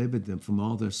he delivered them from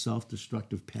all their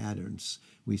self-destructive patterns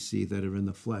we see that are in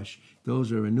the flesh.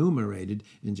 Those are enumerated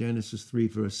in Genesis 3,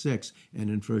 verse 6, and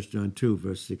in 1 John 2,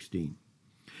 verse 16.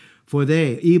 For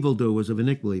they, evildoers of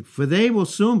iniquity, for they will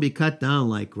soon be cut down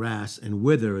like grass and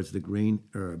wither as the green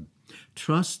herb.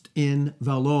 Trust in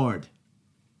the Lord.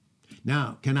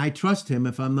 Now, can I trust him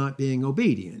if I'm not being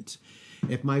obedient?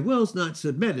 If my will's not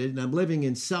submitted and I'm living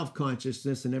in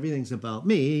self-consciousness and everything's about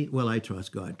me, will I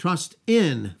trust God? Trust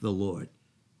in the Lord.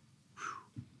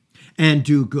 And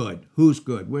do good. Who's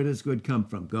good? Where does good come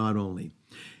from? God only.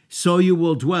 So you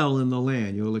will dwell in the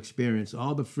land. You'll experience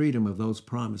all the freedom of those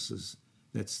promises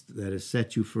that has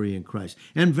set you free in Christ.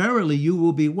 And verily you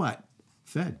will be what?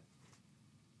 Fed.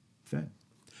 Fed.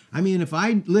 I mean, if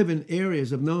I live in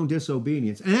areas of known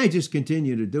disobedience and I just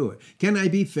continue to do it, can I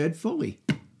be fed fully?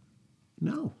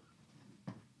 No.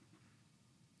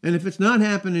 And if it's not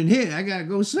happening here, I got to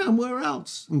go somewhere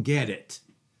else and get it.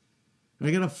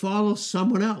 I got to follow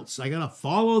someone else. I got to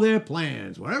follow their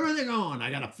plans. Wherever they're going,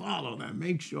 I got to follow them.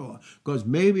 Make sure. Because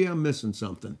maybe I'm missing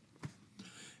something.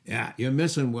 Yeah, you're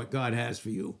missing what God has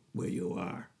for you where you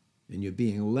are. And you're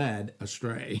being led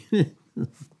astray.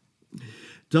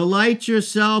 Delight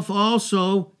yourself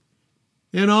also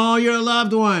in all your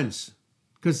loved ones.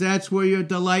 Because that's where your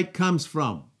delight comes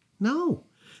from. No.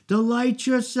 Delight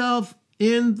yourself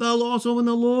also in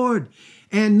the Lord.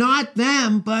 And not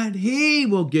them, but he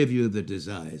will give you the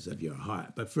desires of your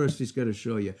heart. But first he's got to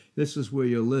show you, this is where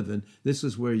you're living. This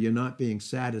is where you're not being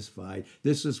satisfied.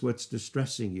 This is what's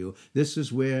distressing you. This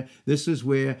is where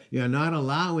you're not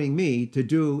allowing me to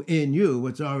do in you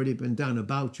what's already been done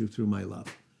about you through my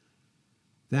love.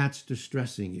 That's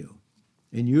distressing you.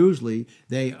 And usually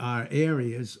they are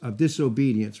areas of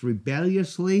disobedience,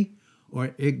 rebelliously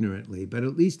or ignorantly, but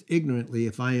at least ignorantly,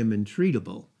 if I am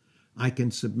entreatable, I can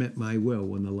submit my will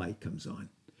when the light comes on.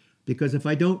 Because if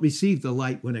I don't receive the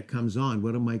light when it comes on,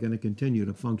 what am I going to continue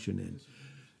to function in?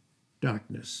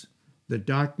 Darkness. The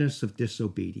darkness of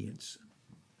disobedience.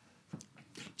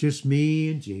 Just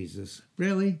me and Jesus.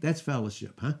 Really? That's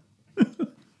fellowship, huh?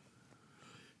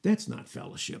 That's not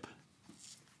fellowship.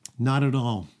 Not at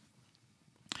all.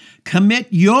 Commit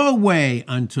your way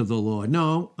unto the Lord.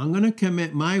 No, I'm going to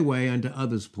commit my way unto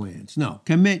others' plans. No,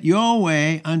 commit your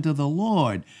way unto the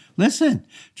Lord. Listen,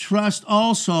 trust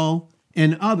also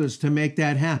in others to make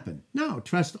that happen. No,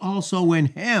 trust also in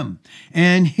him,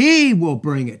 and he will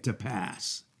bring it to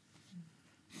pass.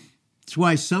 That's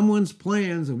why someone's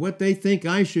plans and what they think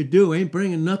I should do ain't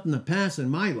bringing nothing to pass in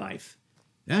my life.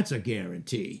 That's a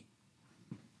guarantee.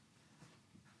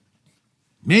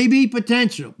 Maybe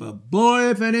potential, but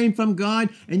boy, if it ain't from God,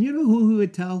 and you know who he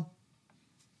would tell?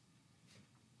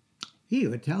 He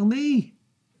would tell me.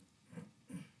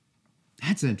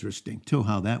 That's interesting, too,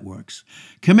 how that works.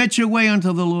 Commit your way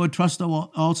unto the Lord, trust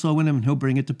also in him, and he'll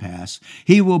bring it to pass.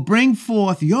 He will bring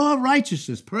forth your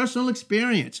righteousness, personal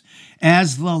experience,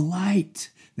 as the light.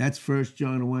 That's 1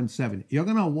 John 1:7. You're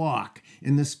going to walk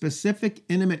in the specific,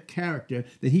 intimate character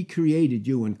that he created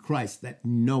you in Christ that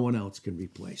no one else can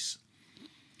replace.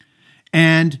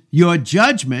 And your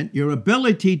judgment, your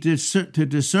ability to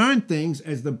discern things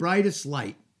as the brightest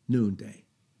light, noonday.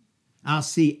 I'll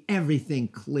see everything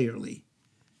clearly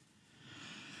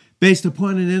based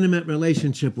upon an intimate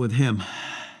relationship with him.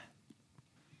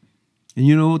 And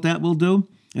you know what that will do?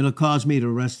 It'll cause me to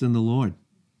rest in the Lord.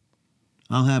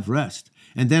 I'll have rest.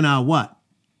 And then I'll what?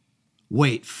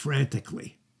 Wait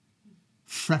frantically,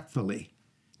 fretfully.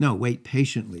 No, wait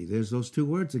patiently. There's those two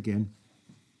words again.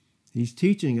 He's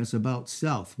teaching us about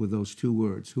self with those two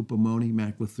words, hupomone,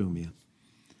 macrothumia.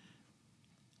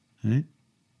 Right?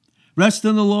 Rest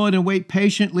in the Lord and wait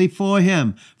patiently for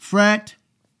him. Fret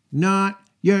not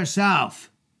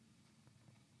yourself.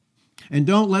 And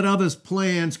don't let others'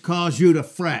 plans cause you to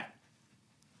fret.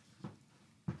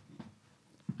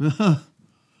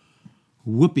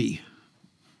 Whoopee.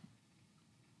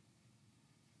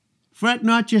 Fret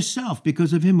not yourself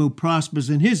because of him who prospers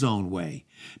in his own way,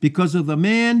 because of the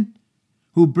man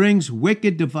who brings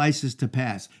wicked devices to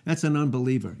pass. That's an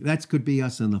unbeliever. That could be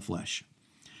us in the flesh.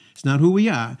 It's not who we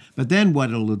are, but then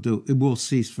what it'll do, it will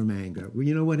cease from anger. Well,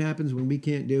 you know what happens when we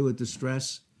can't deal with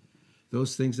distress?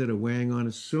 those things that are weighing on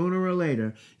us, sooner or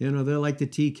later, they're like the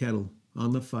tea kettle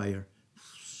on the fire.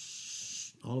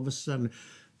 All of a sudden,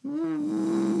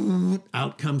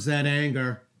 out comes that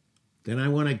anger. Then I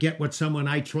want to get with someone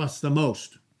I trust the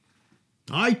most.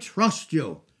 I trust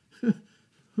you.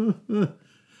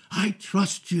 I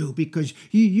trust you because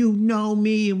you know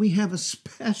me and we have a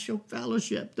special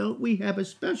fellowship, don't we? Have a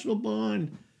special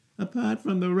bond apart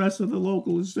from the rest of the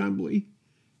local assembly.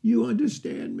 You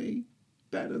understand me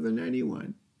better than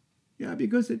anyone. Yeah,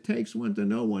 because it takes one to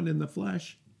know one in the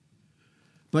flesh.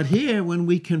 But here, when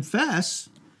we confess,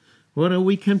 what do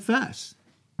we confess?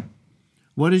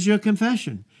 What is your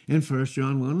confession? In 1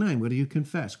 John 1:9, what do you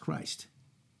confess? Christ.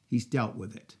 He's dealt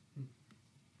with it.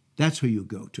 That's who you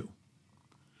go to.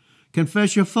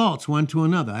 Confess your faults one to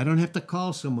another. I don't have to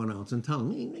call someone else and tell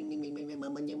them.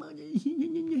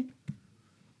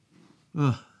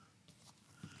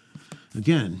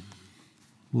 Again,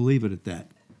 we'll leave it at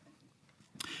that.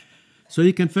 So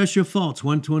you confess your faults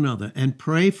one to another and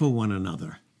pray for one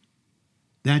another,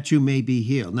 that you may be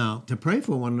healed. Now, to pray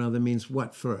for one another means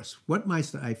what first? What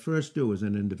must I first do as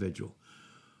an individual?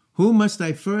 Who must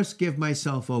I first give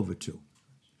myself over to?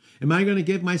 Am I going to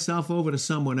give myself over to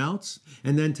someone else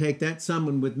and then take that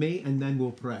someone with me and then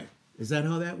we'll pray? Is that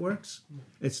how that works?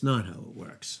 It's not how it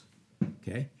works,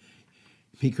 okay?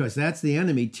 Because that's the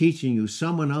enemy teaching you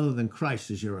someone other than Christ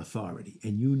is your authority,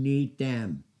 and you need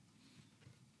them.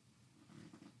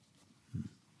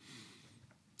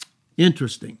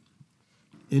 Interesting.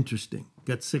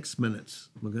 Got 6 minutes.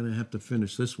 We're going to have to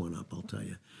finish this one up, I'll tell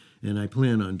you. And I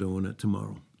plan on doing it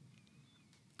tomorrow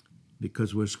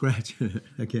because we're scratching it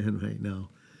again right now.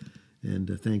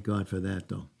 And thank God for that,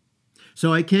 though.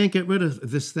 So I can't get rid of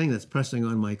this thing that's pressing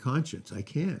on my conscience. I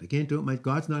can't do it.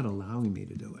 God's not allowing me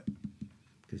to do it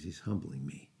because he's humbling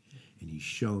me and he's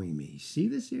showing me, see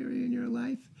this area in your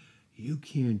life? You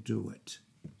can't do it.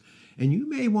 And you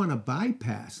may want to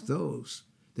bypass those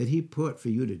that he put for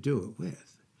you to do it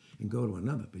with and go to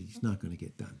another, but he's not going to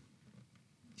get done.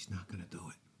 He's not going to do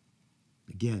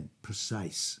it. Again,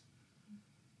 precise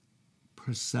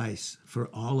for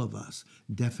all of us.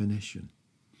 Definition.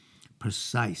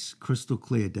 Precise, crystal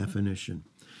clear definition.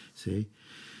 See?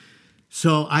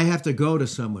 So I have to go to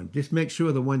someone. Just make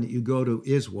sure the one that you go to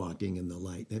is walking in the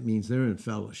light. That means they're in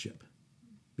fellowship.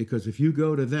 Because if you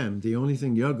go to them, the only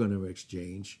thing you're going to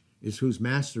exchange is who's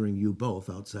mastering you both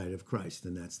outside of Christ,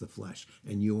 and that's the flesh.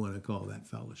 And you want to call that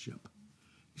fellowship.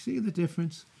 You see the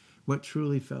difference? What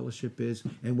truly fellowship is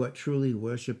and what truly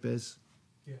worship is?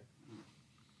 Yeah.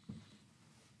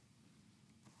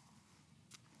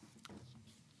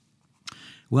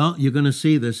 Well, you're going to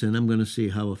see this, and I'm going to see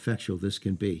how effectual this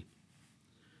can be.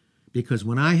 Because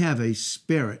when I have a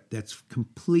spirit that's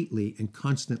completely and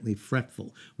constantly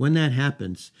fretful, when that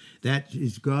happens, that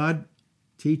is God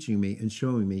teaching me and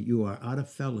showing me you are out of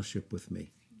fellowship with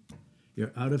me.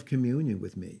 You're out of communion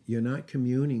with me. You're not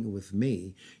communing with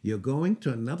me. You're going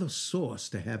to another source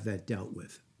to have that dealt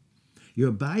with.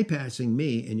 You're bypassing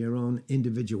me and your own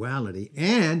individuality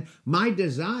and my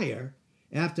desire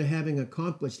after having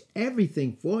accomplished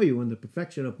everything for you in the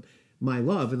perfection of my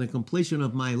love and the completion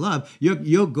of my love.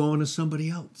 You're going to somebody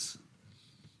else.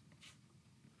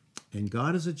 And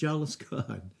God is a jealous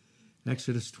God.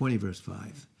 Exodus 20, verse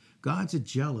 5. God's a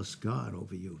jealous God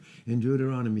over you. In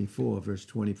Deuteronomy 4, verse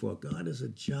 24, God is a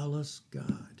jealous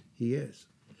God. He is.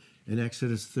 In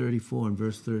Exodus 34 and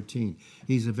verse 13,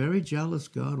 he's a very jealous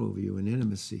God over you in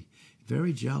intimacy.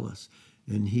 Very jealous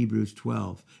in Hebrews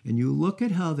 12. And you look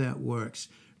at how that works.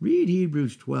 Read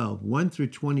Hebrews 12, 1 through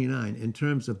 29, in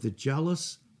terms of the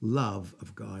jealous love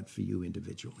of God for you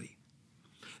individually.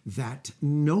 That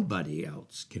nobody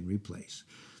else can replace.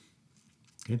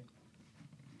 Okay?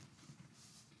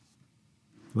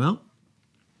 Well,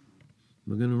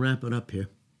 we're going to wrap it up here.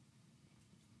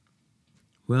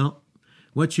 Well,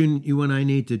 what you and I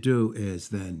need to do is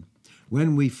then,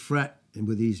 when we fret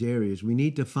with these areas, we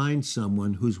need to find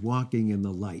someone who's walking in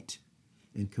the light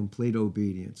in complete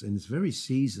obedience and is very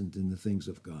seasoned in the things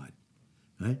of God,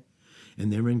 right?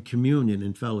 And they're in communion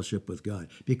and fellowship with God.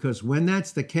 Because when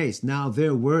that's the case, now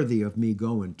they're worthy of me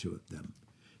going to them.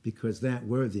 Because that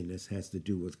worthiness has to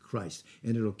do with Christ,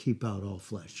 and it'll keep out all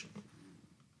flesh.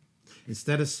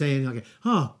 Instead of saying, okay,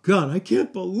 oh, God, I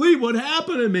can't believe what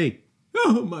happened to me.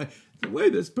 Oh, my, the way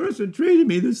this person treated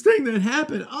me, this thing that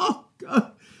happened, oh,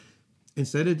 God.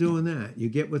 Instead of doing that, you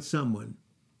get with someone,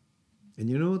 and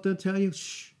you know what they'll tell you?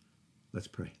 Shh, let's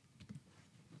pray.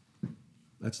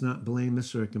 Let's not blame the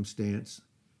circumstance,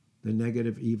 the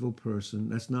negative, evil person.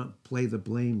 Let's not play the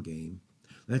blame game.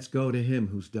 Let's go to him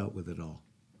who's dealt with it all.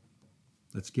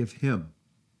 Let's give him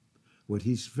what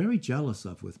he's very jealous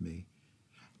of with me.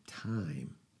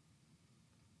 time.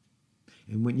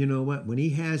 And when, you know what? When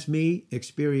he has me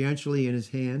experientially in his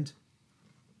hand,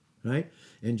 right?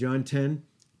 In John 10,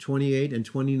 28 and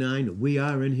 29, we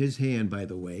are in his hand, by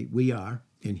the way. We are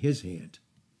in his hand.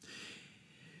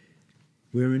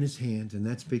 We're in his hand, and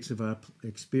that speaks of our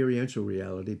experiential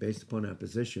reality based upon our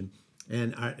position.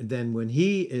 And then when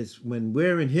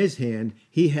we're in his hand,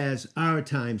 he has our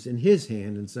times in his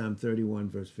hand in Psalm 31,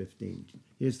 verse 15.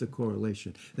 Here's the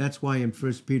correlation. That's why in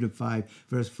 1 Peter 5,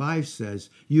 verse 5 says,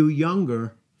 you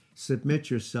younger, submit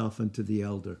yourself unto the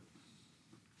elder.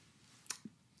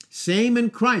 Same in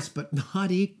Christ, but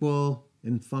not equal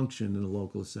in function in a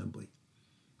local assembly.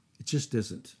 It just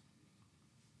isn't.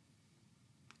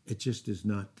 It just is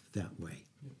not that way.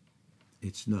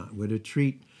 It's not. We're to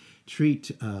treat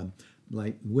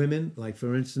like women, like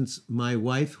for instance, my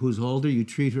wife who's older, you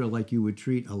treat her like you would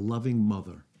treat a loving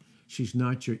mother. She's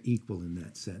not your equal in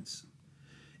that sense.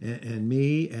 And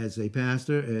me as a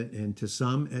pastor, and to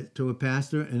some, to a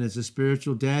pastor, and as a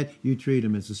spiritual dad, you treat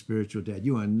him as a spiritual dad.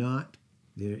 You are not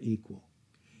their equal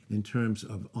in terms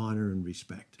of honor and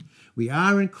respect. We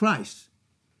are in Christ.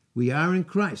 We are in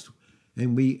Christ.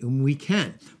 And we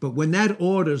can. But when that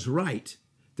order's right,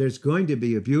 there's going to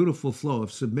be a beautiful flow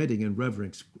of submitting and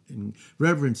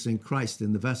reverencing Christ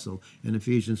in the vessel in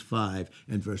Ephesians 5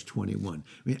 and verse 21.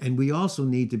 And we also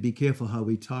need to be careful how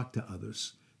we talk to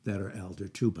others that are elder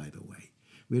too, by the way.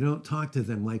 We don't talk to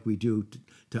them like we do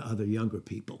to other younger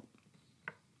people.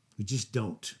 We just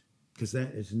don't, because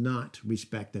that is not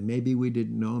respect. And maybe we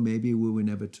didn't know, maybe we were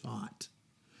never taught,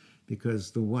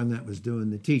 because the one that was doing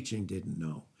the teaching didn't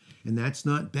know. And that's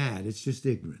not bad. It's just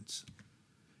ignorance.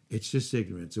 It's just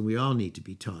ignorance. And we all need to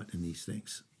be taught in these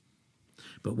things.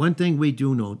 But one thing we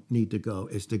do need to go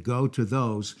is to go to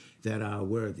those that are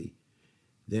worthy.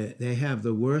 They have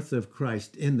the worth of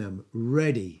Christ in them,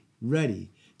 ready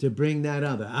to bring that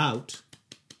other out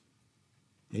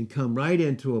and come right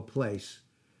into a place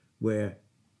where,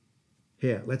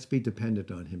 here, let's be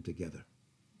dependent on him together.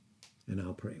 And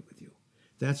I'll pray with you.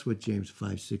 That's what James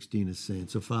 5:16 is saying.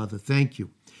 So, Father, thank you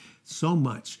so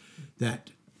much that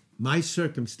my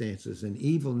circumstances and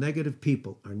evil, negative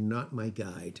people are not my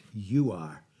guide. You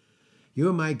are.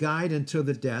 You're my guide until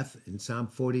the death in Psalm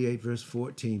 48, verse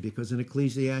 14, because in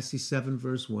Ecclesiastes 7,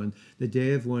 verse 1, the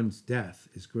day of one's death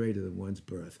is greater than one's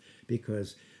birth.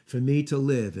 Because for me to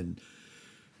live, in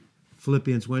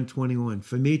Philippians 1:21,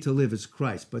 for me to live is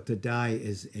Christ, but to die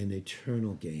is an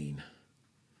eternal gain.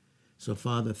 So,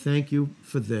 Father, thank you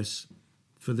for this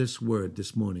word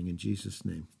this morning. In Jesus'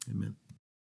 name, amen.